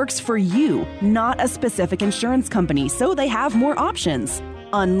 GIA works for you, not a specific insurance company, so they have more options.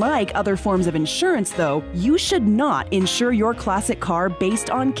 Unlike other forms of insurance, though, you should not insure your classic car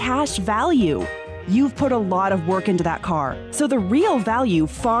based on cash value. You've put a lot of work into that car, so the real value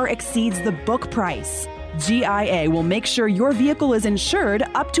far exceeds the book price. GIA will make sure your vehicle is insured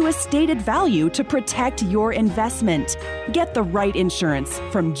up to a stated value to protect your investment. Get the right insurance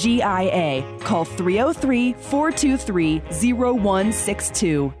from GIA. Call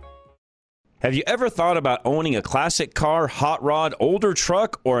 303-423-0162. Have you ever thought about owning a classic car, hot rod, older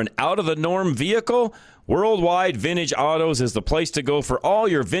truck, or an out-of-the-norm vehicle? Worldwide Vintage Autos is the place to go for all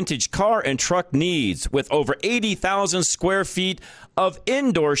your vintage car and truck needs. With over 80,000 square feet of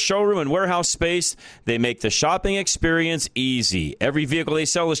indoor showroom and warehouse space, they make the shopping experience easy. Every vehicle they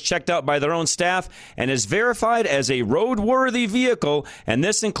sell is checked out by their own staff and is verified as a roadworthy vehicle, and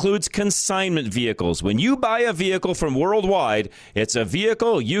this includes consignment vehicles. When you buy a vehicle from Worldwide, it's a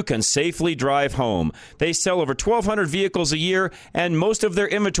vehicle you can safely drive home. They sell over 1,200 vehicles a year, and most of their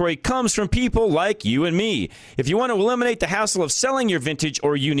inventory comes from people like you and me. If you want to eliminate the hassle of selling your vintage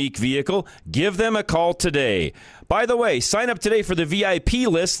or unique vehicle, give them a call today. By the way, sign up today for the VIP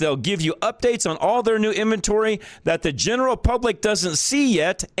list. They'll give you updates on all their new inventory that the general public doesn't see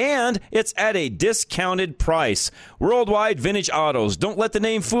yet, and it's at a discounted price. Worldwide Vintage Autos. Don't let the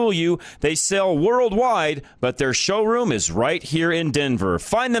name fool you. They sell worldwide, but their showroom is right here in Denver.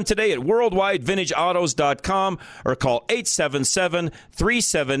 Find them today at worldwidevintageautos.com or call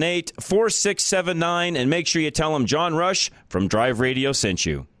 877-378-4679 and make sure you tell them John Rush from Drive Radio sent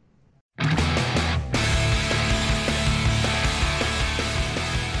you.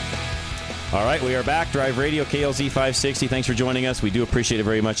 All right, we are back. Drive Radio, KLZ 560. Thanks for joining us. We do appreciate it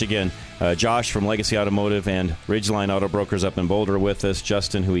very much again. Josh from Legacy Automotive and Ridgeline Auto Brokers up in Boulder with us.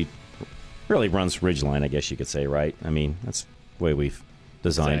 Justin, who he really runs Ridgeline, I guess you could say, right? I mean, that's the way we've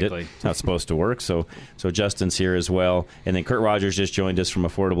designed it. It's not supposed to work. So Justin's here as well. And then Kurt Rogers just joined us from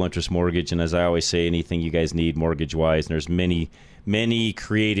Affordable Interest Mortgage. And as I always say, anything you guys need mortgage-wise, and there's many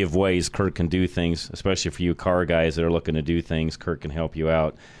creative ways Kurt can do things, especially for you car guys that are looking to do things. Kurt can help you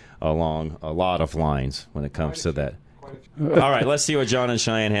out along a lot of lines when it comes to that. All right, let's see what John and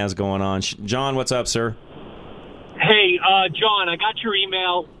Cheyenne has going on. John, what's up, sir? Hey, John, I got your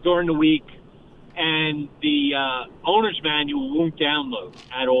email during the week and the owner's manual won't download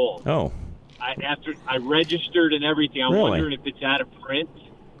at all. Oh. After I registered and everything, I'm Really? wondering if it's out of print.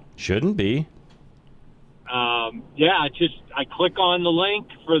 Shouldn't be. Yeah, I click on the link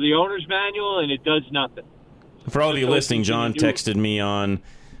for the owner's manual, and it does nothing. For all of you So listening, can John you do- texted me on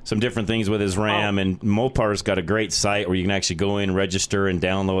some different things with his RAM, and Mopar's got a great site where you can actually go in, register, and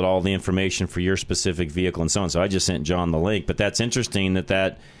download all the information for your specific vehicle and so on. So I just sent John the link. But that's interesting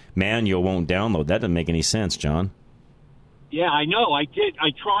that manual won't download. That doesn't make any sense, John. Yeah, I know. I did.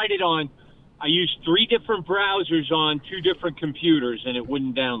 I tried it on. I used 3 different browsers on 2 different computers, and it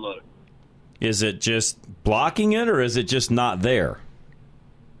wouldn't download. Is it just blocking it, or is it just not there?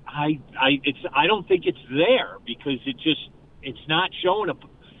 I don't think it's there because it's not showing up.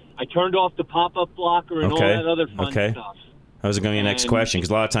 I turned off the pop-up blocker and all that other fun stuff. That was going to be your next question, because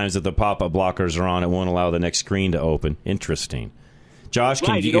a lot of times if the pop-up blockers are on, it won't allow the next screen to open. Interesting. Josh,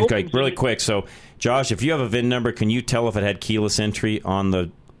 can you really quick? So, Josh, if you have a VIN number, can you tell if it had keyless entry on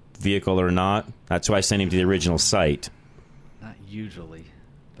the vehicle or not? That's why I sent him to the original site. Not usually,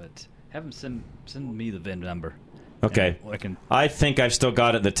 but have him send me the VIN number. Okay. I think I've still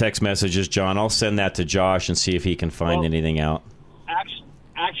got it in the text messages, John. I'll send that to Josh and see if he can find anything out.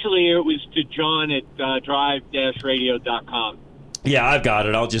 Actually, it was to John at drive-radio.com. Yeah, I've got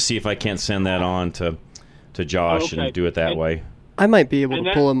it. I'll just see if I can't send that on to Josh and do it that way. I might be able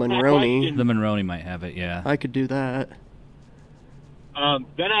to pull a Monroney. The Monroney might have it, yeah. I could do that.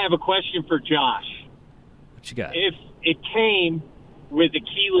 Then I have a question for Josh. What you got? If it came with a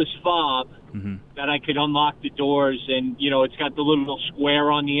keyless fob that I could unlock the doors, and it's got the little square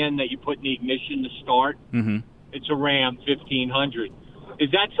on the end that you put in the ignition to start. It's a Ram 1500. Is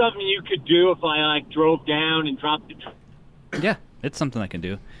that something you could do if I drove down and dropped the truck? Yeah, it's something I can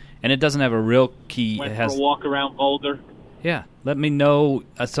do, and it doesn't have a real key. Went it has for a walk around Boulder. Yeah, let me know.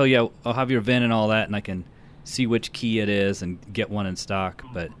 So yeah, I'll have your VIN and all that, and I can see which key it is and get one in stock.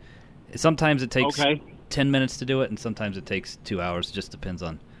 But sometimes it takes 10 minutes to do it, and sometimes it takes 2 hours. It just depends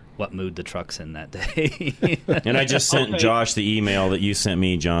on what mood the truck's in that day. And I just sent Josh the email that you sent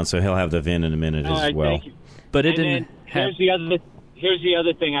me, John, so he'll have the VIN in a minute as well. Thank you. But it And didn't. then here's the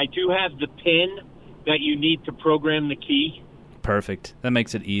other thing. I do have the pin that you need to program the key. Perfect. That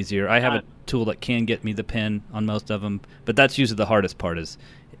makes it easier. I have a tool that can get me the pin on most of them, but that's usually the hardest part. Is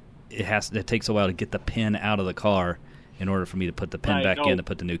it takes a while to get the pin out of the car in order for me to put the pin back in to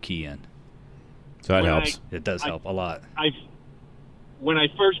put the new key in. So that helps. It does help a lot. When I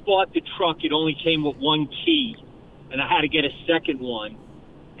first bought the truck, it only came with one key, and I had to get a second one.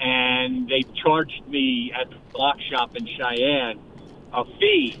 And they charged me at the block shop in Cheyenne a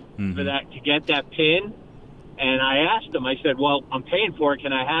fee for that to get that pin. And I asked them, I said, well, I'm paying for it.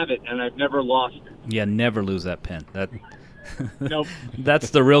 Can I have it? And I've never lost it. Yeah, never lose that pin. Nope. That's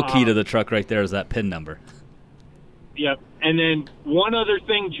the real key to the truck right there is that pin number. Yep. And then one other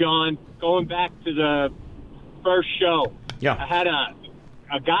thing, John, going back to the first show. Yeah. I had a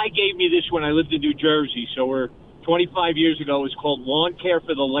guy gave me this when I lived in New Jersey. So we're 25 years ago. It was called Lawn Care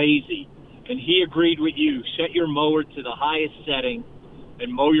for the Lazy. And he agreed with you. Set your mower to the highest setting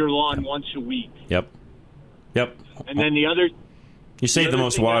and mow your lawn once a week. Yep. And then the other... You save the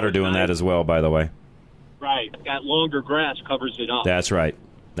most water doing that as well, by the way. Right. That longer grass covers it up. That's right.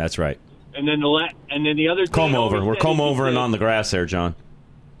 And then the other thing... Comb over. We're comb over and on the grass there, John.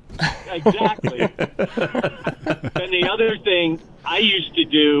 Exactly. Then the other thing I used to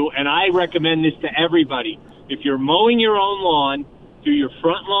do, and I recommend this to everybody, if you're mowing your own lawn, do your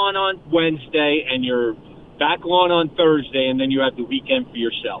front lawn on Wednesday and your back lawn on Thursday, and then you have the weekend for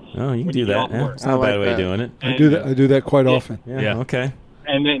yourself. Oh, you can do that. Yeah, it's not a bad way of doing it. I do that quite often. Yeah, okay.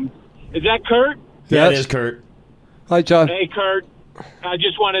 And then, is that Kurt? Yeah, it is Kurt. Hi, John. Hey, Kurt. I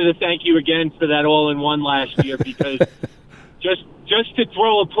just wanted to thank you again for that all-in-one last year because just to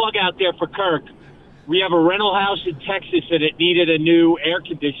throw a plug out there for Kirk, we have a rental house in Texas and it needed a new air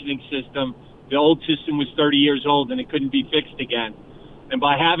conditioning system. The old system was 30 years old and it couldn't be fixed again. And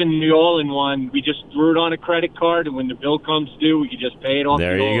by having the all-in-one, we just threw it on a credit card, and when the bill comes due, we could just pay it off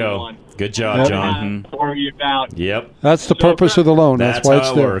there the you go. all-in-one. Good job, John. To worry about. Yep. That's the purpose of the loan. That's why it's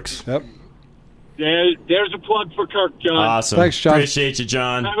how it there. works. Yep. There's a plug for Kirk, John. Awesome. Thanks, John. Appreciate you,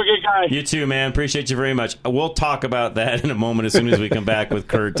 John. Have a good guy. You too, man. Appreciate you very much. We'll talk about that in a moment as soon as we come back with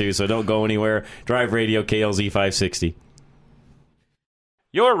Kurt, too, so don't go anywhere. Drive Radio, KLZ 560.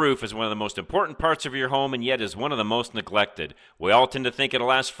 Your roof is one of the most important parts of your home and yet is one of the most neglected. We all tend to think it'll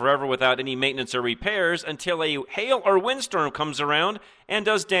last forever without any maintenance or repairs until a hail or windstorm comes around and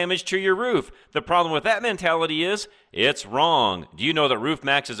does damage to your roof. The problem with that mentality is it's wrong. Do you know that Roof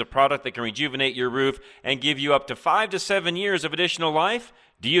Max is a product that can rejuvenate your roof and give you up to 5 to 7 years of additional life?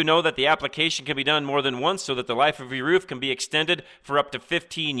 Do you know that the application can be done more than once so that the life of your roof can be extended for up to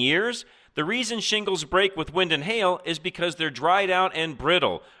 15 years? The reason shingles break with wind and hail is because they're dried out and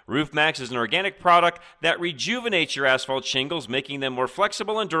brittle. Roof Max is an organic product that rejuvenates your asphalt shingles, making them more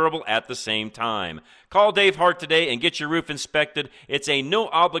flexible and durable at the same time. Call Dave Hart today and get your roof inspected. It's a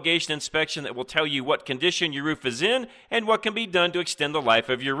no-obligation inspection that will tell you what condition your roof is in and what can be done to extend the life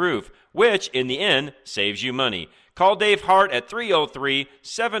of your roof, which, in the end, saves you money. Call Dave Hart at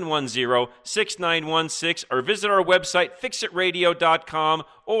 303-710-6916 or visit our website, fixitradio.com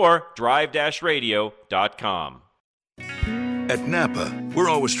or drive-radio.com. At Napa, we're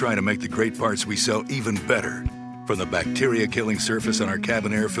always trying to make the great parts we sell even better. From the bacteria-killing surface on our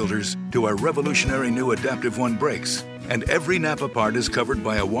cabin air filters to our revolutionary new Adaptive One brakes. And every Napa part is covered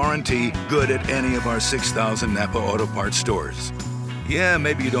by a warranty good at any of our 6,000 Napa Auto Parts stores. Yeah,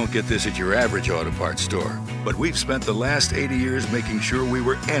 maybe you don't get this at your average auto parts store, but we've spent the last 80 years making sure we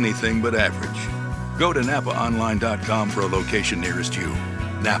were anything but average. Go to NapaOnline.com for a location nearest you.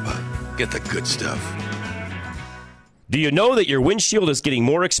 Napa, get the good stuff. Do you know that your windshield is getting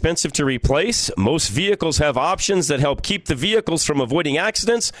more expensive to replace? Most vehicles have options that help keep the vehicles from avoiding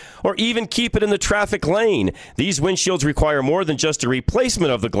accidents or even keep it in the traffic lane. These windshields require more than just a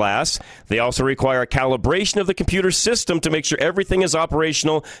replacement of the glass. They also require a calibration of the computer system to make sure everything is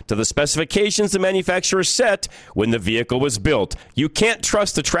operational to the specifications the manufacturer set when the vehicle was built. You can't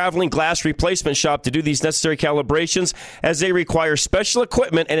trust the traveling glass replacement shop to do these necessary calibrations, as they require special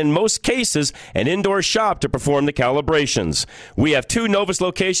equipment and, in most cases, an indoor shop to perform the calibration. We have 2 Novus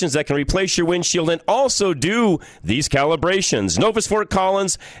locations that can replace your windshield and also do these calibrations. Novus Fort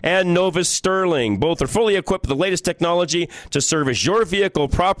Collins and Novus Sterling. Both are fully equipped with the latest technology to service your vehicle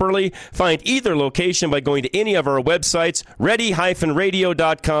properly. Find either location by going to any of our websites,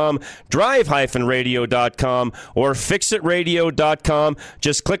 ready-radio.com, drive-radio.com, or fixitradio.com.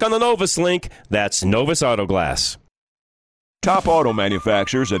 Just click on the Novus link. That's Novus Auto Glass. Top auto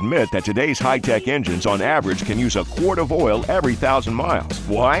manufacturers admit that today's high-tech engines on average can use a quart of oil every 1,000 miles.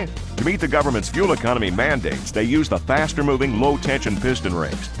 Why? To meet the government's fuel economy mandates, they use the faster-moving low-tension piston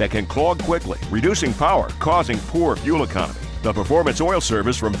rings that can clog quickly, reducing power, causing poor fuel economy. The Performance Oil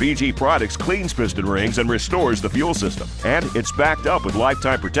Service from BG Products cleans piston rings and restores the fuel system. And it's backed up with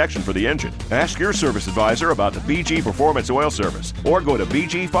lifetime protection for the engine. Ask your service advisor about the BG Performance Oil Service or go to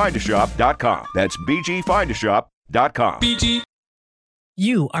bgfindashop.com. That's bgfindashop.com.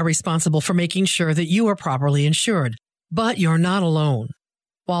 You are responsible for making sure that you are properly insured, but you're not alone.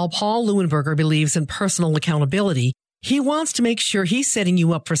 While Paul Leuenberger believes in personal accountability, he wants to make sure he's setting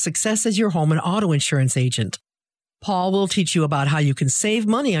you up for success as your home and auto insurance agent. Paul will teach you about how you can save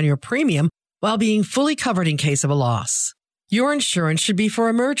money on your premium while being fully covered in case of a loss. Your insurance should be for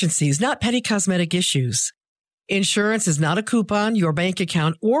emergencies, not petty cosmetic issues. Insurance is not a coupon, your bank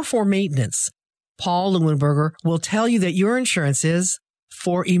account, or for maintenance. Paul Leuenberger will tell you that your insurance is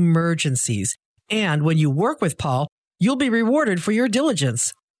for emergencies. And when you work with Paul, you'll be rewarded for your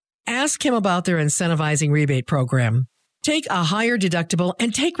diligence. Ask him about their incentivizing rebate program. Take a higher deductible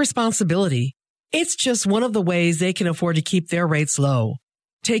and take responsibility. It's just one of the ways they can afford to keep their rates low.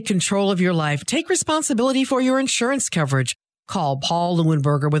 Take control of your life. Take responsibility for your insurance coverage. Call Paul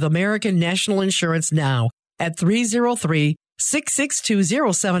Leuenberger with American National Insurance now at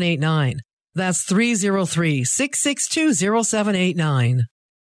 303-662-0789. That's 303-662-0789.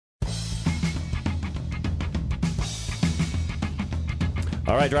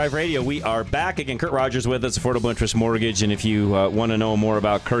 All right, Drive Radio, we are back again. Kurt Rogers with us, Affordable Interest Mortgage. And if you want to know more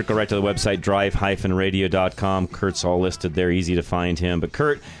about Kurt, go right to the website, drive-radio.com. Kurt's all listed there, easy to find him. But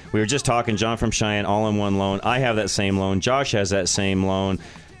Kurt, we were just talking, John from Cheyenne, all-in-one loan. I have that same loan. Josh has that same loan.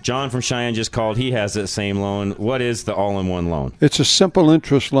 John from Cheyenne just called. He has that same loan. What is the all-in-one loan? It's a simple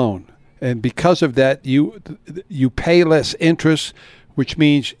interest loan. And because of that, you pay less interest, which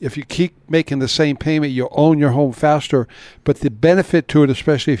means if you keep making the same payment, you'll own your home faster. But the benefit to it,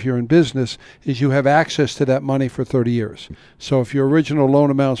 especially if you're in business, is you have access to that money for 30 years. So if your original loan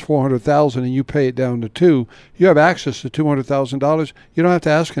amount is $400,000 and you pay it down to $2 million, you have access to $200,000. You don't have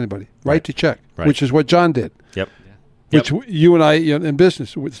to ask anybody. Write the check, which is what John did. Yep. Which you and I in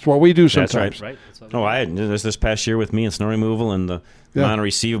business, it's what we do sometimes. That's right. There's this past year with me and snow removal and the amount of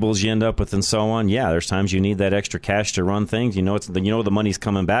receivables you end up with and so on. Yeah, there's times you need that extra cash to run things. You know the money's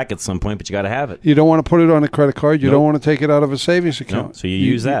coming back at some point, but you got to have it. You don't want to put it on a credit card. You don't want to take it out of a savings account. Nope. So you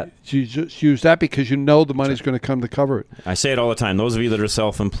use that. You just use that because you know the money's going to come to cover it. I say it all the time. Those of you that are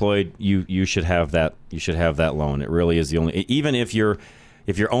self-employed, you should have that. You should have that loan. It really is the only. Even if you're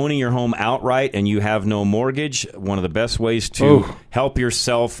if you're owning your home outright and you have no mortgage, one of the best ways to help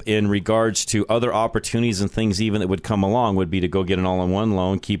yourself in regards to other opportunities and things even that would come along would be to go get an all-in-one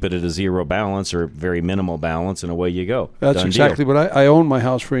loan, keep it at a zero balance or very minimal balance, and away you go. That's Done exactly deal. what I own my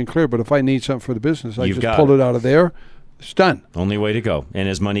house free and clear, but if I need something for the business, I You've just got pull it. it out of there. It's done. Only way to go. And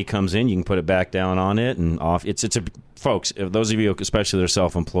as money comes in, you can put it back down on it and off. It's a folks, those of you especially that are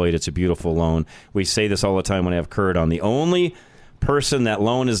self-employed, it's a beautiful loan. We say this all the time when I have Kurt on. The only person that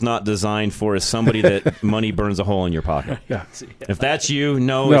loan is not designed for is somebody that money burns a hole in your pocket. Yeah. If that's you,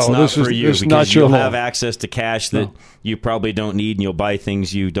 no, it's not for you, because not you'll your have loan. access to cash that you probably don't need, and you'll buy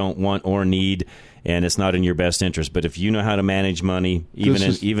things you don't want or need, and it's not in your best interest. But if you know how to manage money,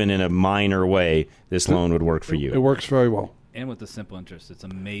 even in a minor way, this loan would work for you. It works very well. And with the simple interest, it's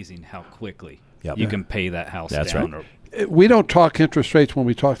amazing how quickly Yep. you can pay that house That's down. right. We don't talk interest rates when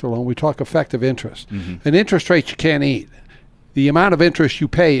we talk the loan. We talk effective interest. And interest rates you can't eat. The amount of interest you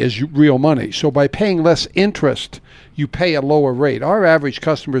pay is real money. So by paying less interest, you pay a lower rate. Our average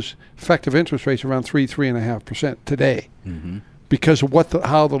customer's effective interest rate is around 3.5% today, because of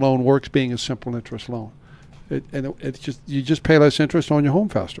how the loan works, being a simple interest loan. You just pay less interest on your home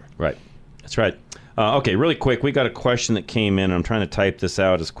faster. Right. That's right. Okay, really quick, we got a question that came in. I'm trying to type this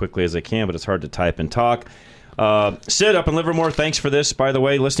out as quickly as I can, but it's hard to type and talk. Sid up in Livermore, thanks for this. By the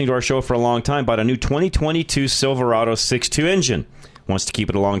way, listening to our show for a long time, bought a new 2022 Silverado 6.2 engine. Wants to keep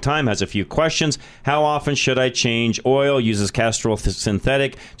it a long time, has a few questions. How often should I change oil? Uses Castrol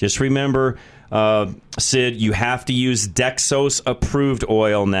synthetic. Just remember, Sid, you have to use Dexos-approved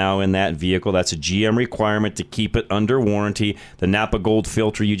oil now in that vehicle. That's a GM requirement to keep it under warranty. The Napa Gold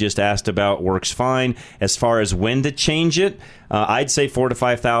filter you just asked about works fine. As far as when to change it, I'd say 4,000 to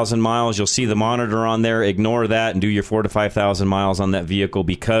 5,000 miles. You'll see the monitor on there. Ignore that and do your 4,000 to 5,000 miles on that vehicle,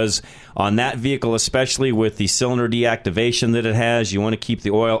 because on that vehicle, especially with the cylinder deactivation that it has, you want to keep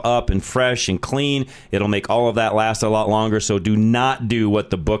the oil up and fresh and clean. It'll make all of that last a lot longer. So do not do what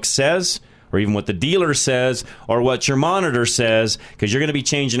the book says, or even what the dealer says, or what your monitor says, because you're going to be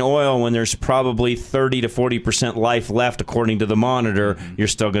changing oil when there's probably 30 to 40% life left, according to the monitor. You're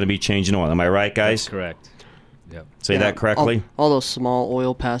still going to be changing oil. Am I right, guys? That's correct. Yep. Say that correctly? All those small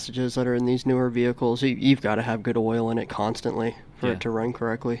oil passages that are in these newer vehicles, you've got to have good oil in it constantly for it to run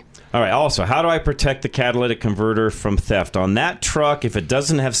correctly. All right. Also, how do I protect the catalytic converter from theft? On that truck, if it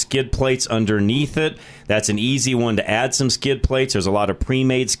doesn't have skid plates underneath it, that's an easy one to add some skid plates. There's a lot of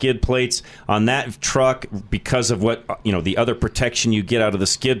pre-made skid plates on that truck because of what, the other protection you get out of the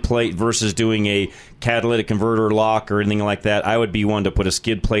skid plate versus doing a catalytic converter lock or anything like that. I would be one to put a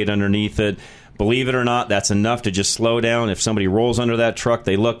skid plate underneath it. Believe it or not, that's enough to just slow down. If somebody rolls under that truck,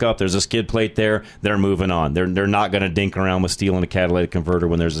 they look up, there's a skid plate there, they're moving on. They're not going to dink around with stealing a catalytic converter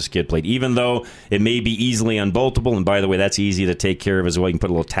when there's a skid plate, even though it may be easily unboltable. And by the way, that's easy to take care of as well. You can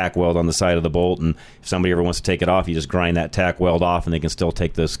put a little tack weld on the side of the bolt, and if somebody ever wants to take it off, you just grind that tack weld off, and they can still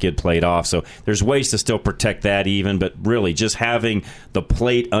take the skid plate off. So there's ways to still protect that even, but really just having the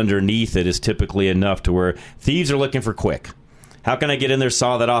plate underneath it is typically enough to where thieves are looking for quick. How can I get in there,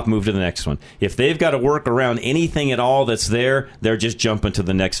 saw that off, move to the next one? If they've got to work around anything at all that's there, they're just jumping to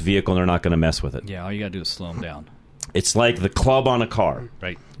the next vehicle, and they're not going to mess with it. Yeah, all you got to do is slow them down. It's like the club on a car.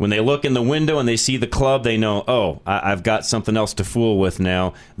 Right. When they look in the window and they see the club, they know, I've got something else to fool with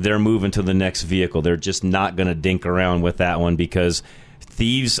now. They're moving to the next vehicle. They're just not going to dink around with that one, because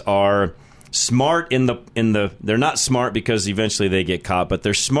thieves are smart they're not smart because eventually they get caught, but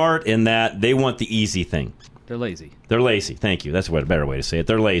they're smart in that they want the easy thing. They're lazy. They're lazy. Thank you. That's a better way to say it.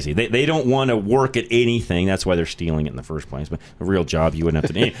 They're lazy. They don't want to work at anything. That's why they're stealing it in the first place. But a real job, you wouldn't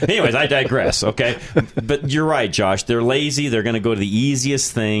have to. Anyways, I digress. Okay, but you're right, Josh. They're lazy. They're going to go to the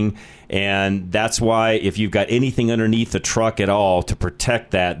easiest thing, and that's why if you've got anything underneath the truck at all to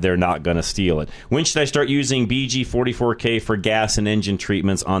protect that, they're not going to steal it. When should I start using BG 44K for gas and engine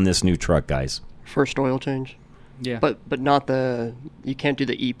treatments on this new truck, guys? First oil change. Yeah. But not you can't do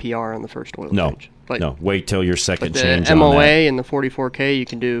the EPR on the first oil change. No, wait till your second the change MOA on that. and the 44K, you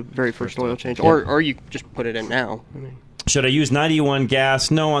can do very first oil change, or you just put it in now. Should I use 91 gas?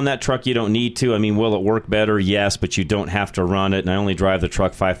 No, on that truck you don't need to. I mean, will it work better? Yes, but you don't have to run it. And I only drive the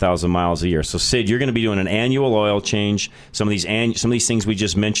truck 5,000 miles a year. So, Sid, you're going to be doing an annual oil change. Some of these things we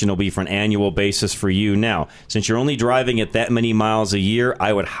just mentioned will be for an annual basis for you. Now, since you're only driving it that many miles a year,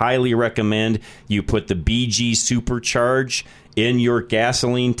 I would highly recommend you put the BG Supercharge in your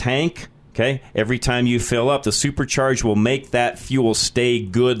gasoline tank. Okay, every time you fill up, the Supercharge will make that fuel stay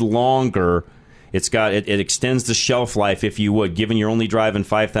good longer It extends the shelf life, if you would, given you're only driving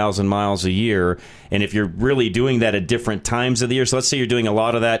 5,000 miles a year. And if you're really doing that at different times of the year, so let's say you're doing a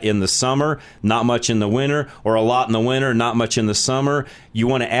lot of that in the summer, not much in the winter, or a lot in the winter, not much in the summer, you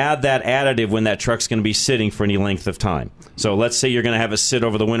want to add that additive when that truck's going to be sitting for any length of time. So let's say you're going to have it sit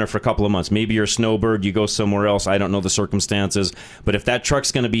over the winter for a couple of months. Maybe you're a snowbird, you go somewhere else. I don't know the circumstances. But if that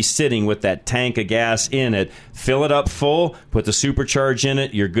truck's going to be sitting with that tank of gas in it, fill it up full, put the supercharge in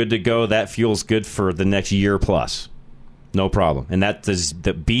it, you're good to go. That fuel's good for the next year plus. No problem. And that is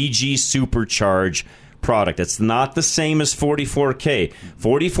the BG Supercharge product. It's not the same as 44K.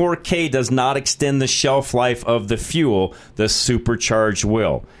 44K does not extend the shelf life of the fuel. The Supercharge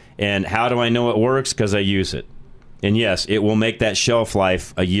will. And how do I know it works? Because I use it. And yes, it will make that shelf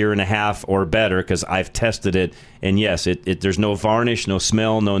life a year and a half or better because I've tested it. And yes, there's no varnish, no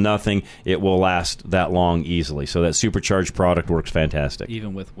smell, no nothing. It will last that long easily. So that supercharged product works fantastic.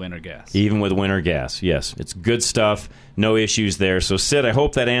 Even with winter gas. Even with winter gas, yes. It's good stuff. No issues there. So, Sid, I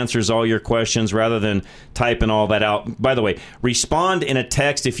hope that answers all your questions rather than typing all that out. By the way, respond in a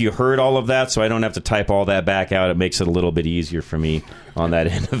text if you heard all of that so I don't have to type all that back out. It makes it a little bit easier for me on that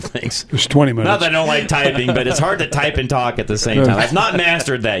end of things. It's 20 minutes. Not that I don't like typing, but it's hard to type and talk at the same time. I've not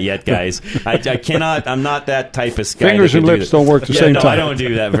mastered that yet, guys. I cannot. I'm not that typist guy. Fingers and lips don't work the same time. I don't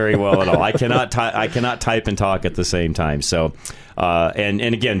do that very well at all. I cannot type and talk at the same time. So, and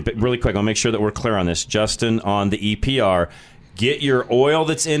again, really quick, I'll make sure that we're clear on this. Justin, on the EPR, get your oil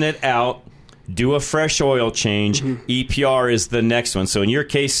that's in it out. Do a fresh oil change. Mm-hmm. EPR is the next one. So in your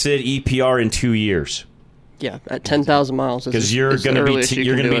case, Sid, EPR in 2 years. Yeah, at 10,000 miles. Because you're going to be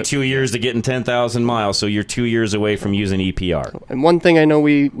 2 years to getting 10,000 miles, so you're 2 years away from using EPR. And one thing I know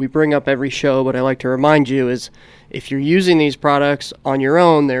we bring up every show, but I like to remind you is if you're using these products on your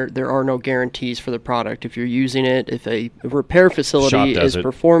own, there are no guarantees for the product. If you're using it, if a repair facility is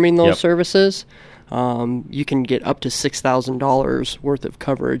performing those services, you can get up to $6,000 worth of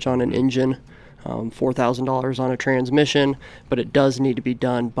coverage on an engine. $4,000 on a transmission, but it does need to be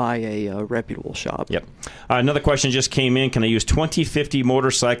done by a reputable shop. Yep. Another question just came in. Can I use 2050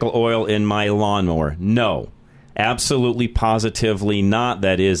 motorcycle oil in my lawnmower? No. Absolutely, positively not.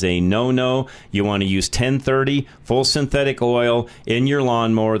 That is a no-no. You want to use 1030 full synthetic oil in your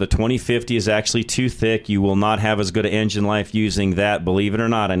lawnmower. The 2050 is actually too thick. You will not have as good an engine life using that, believe it or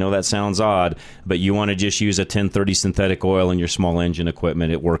not. I know that sounds odd, but you want to just use a 1030 synthetic oil in your small engine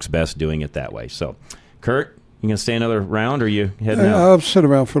equipment. It works best doing it that way. So, Kurt, you going to stay another round, or are you heading out? I'll sit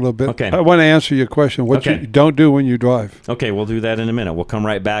around for a little bit. Okay. I want to answer your question. What you don't do when you drive. Okay, we'll do that in a minute. We'll come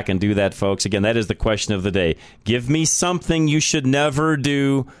right back and do that, folks. Again, that is the question of the day. Give me something you should never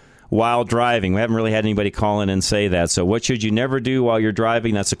do while driving. We haven't really had anybody call in and say that. So what should you never do while you're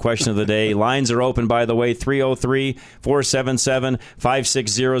driving? That's the question of the day. Lines are open, by the way,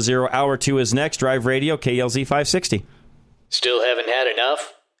 303-477-5600. Hour 2 is next. Drive Radio, KLZ 560. Still haven't had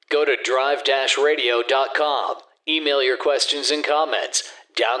enough? Go to drive-radio.com. Email your questions and comments.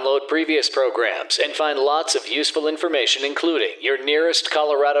 Download previous programs and find lots of useful information, including your nearest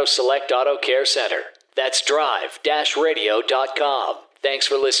Colorado Select Auto Care Center. That's drive-radio.com. Thanks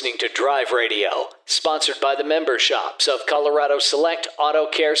for listening to Drive Radio, sponsored by the member shops of Colorado Select Auto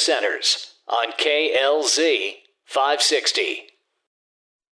Care Centers on KLZ 560.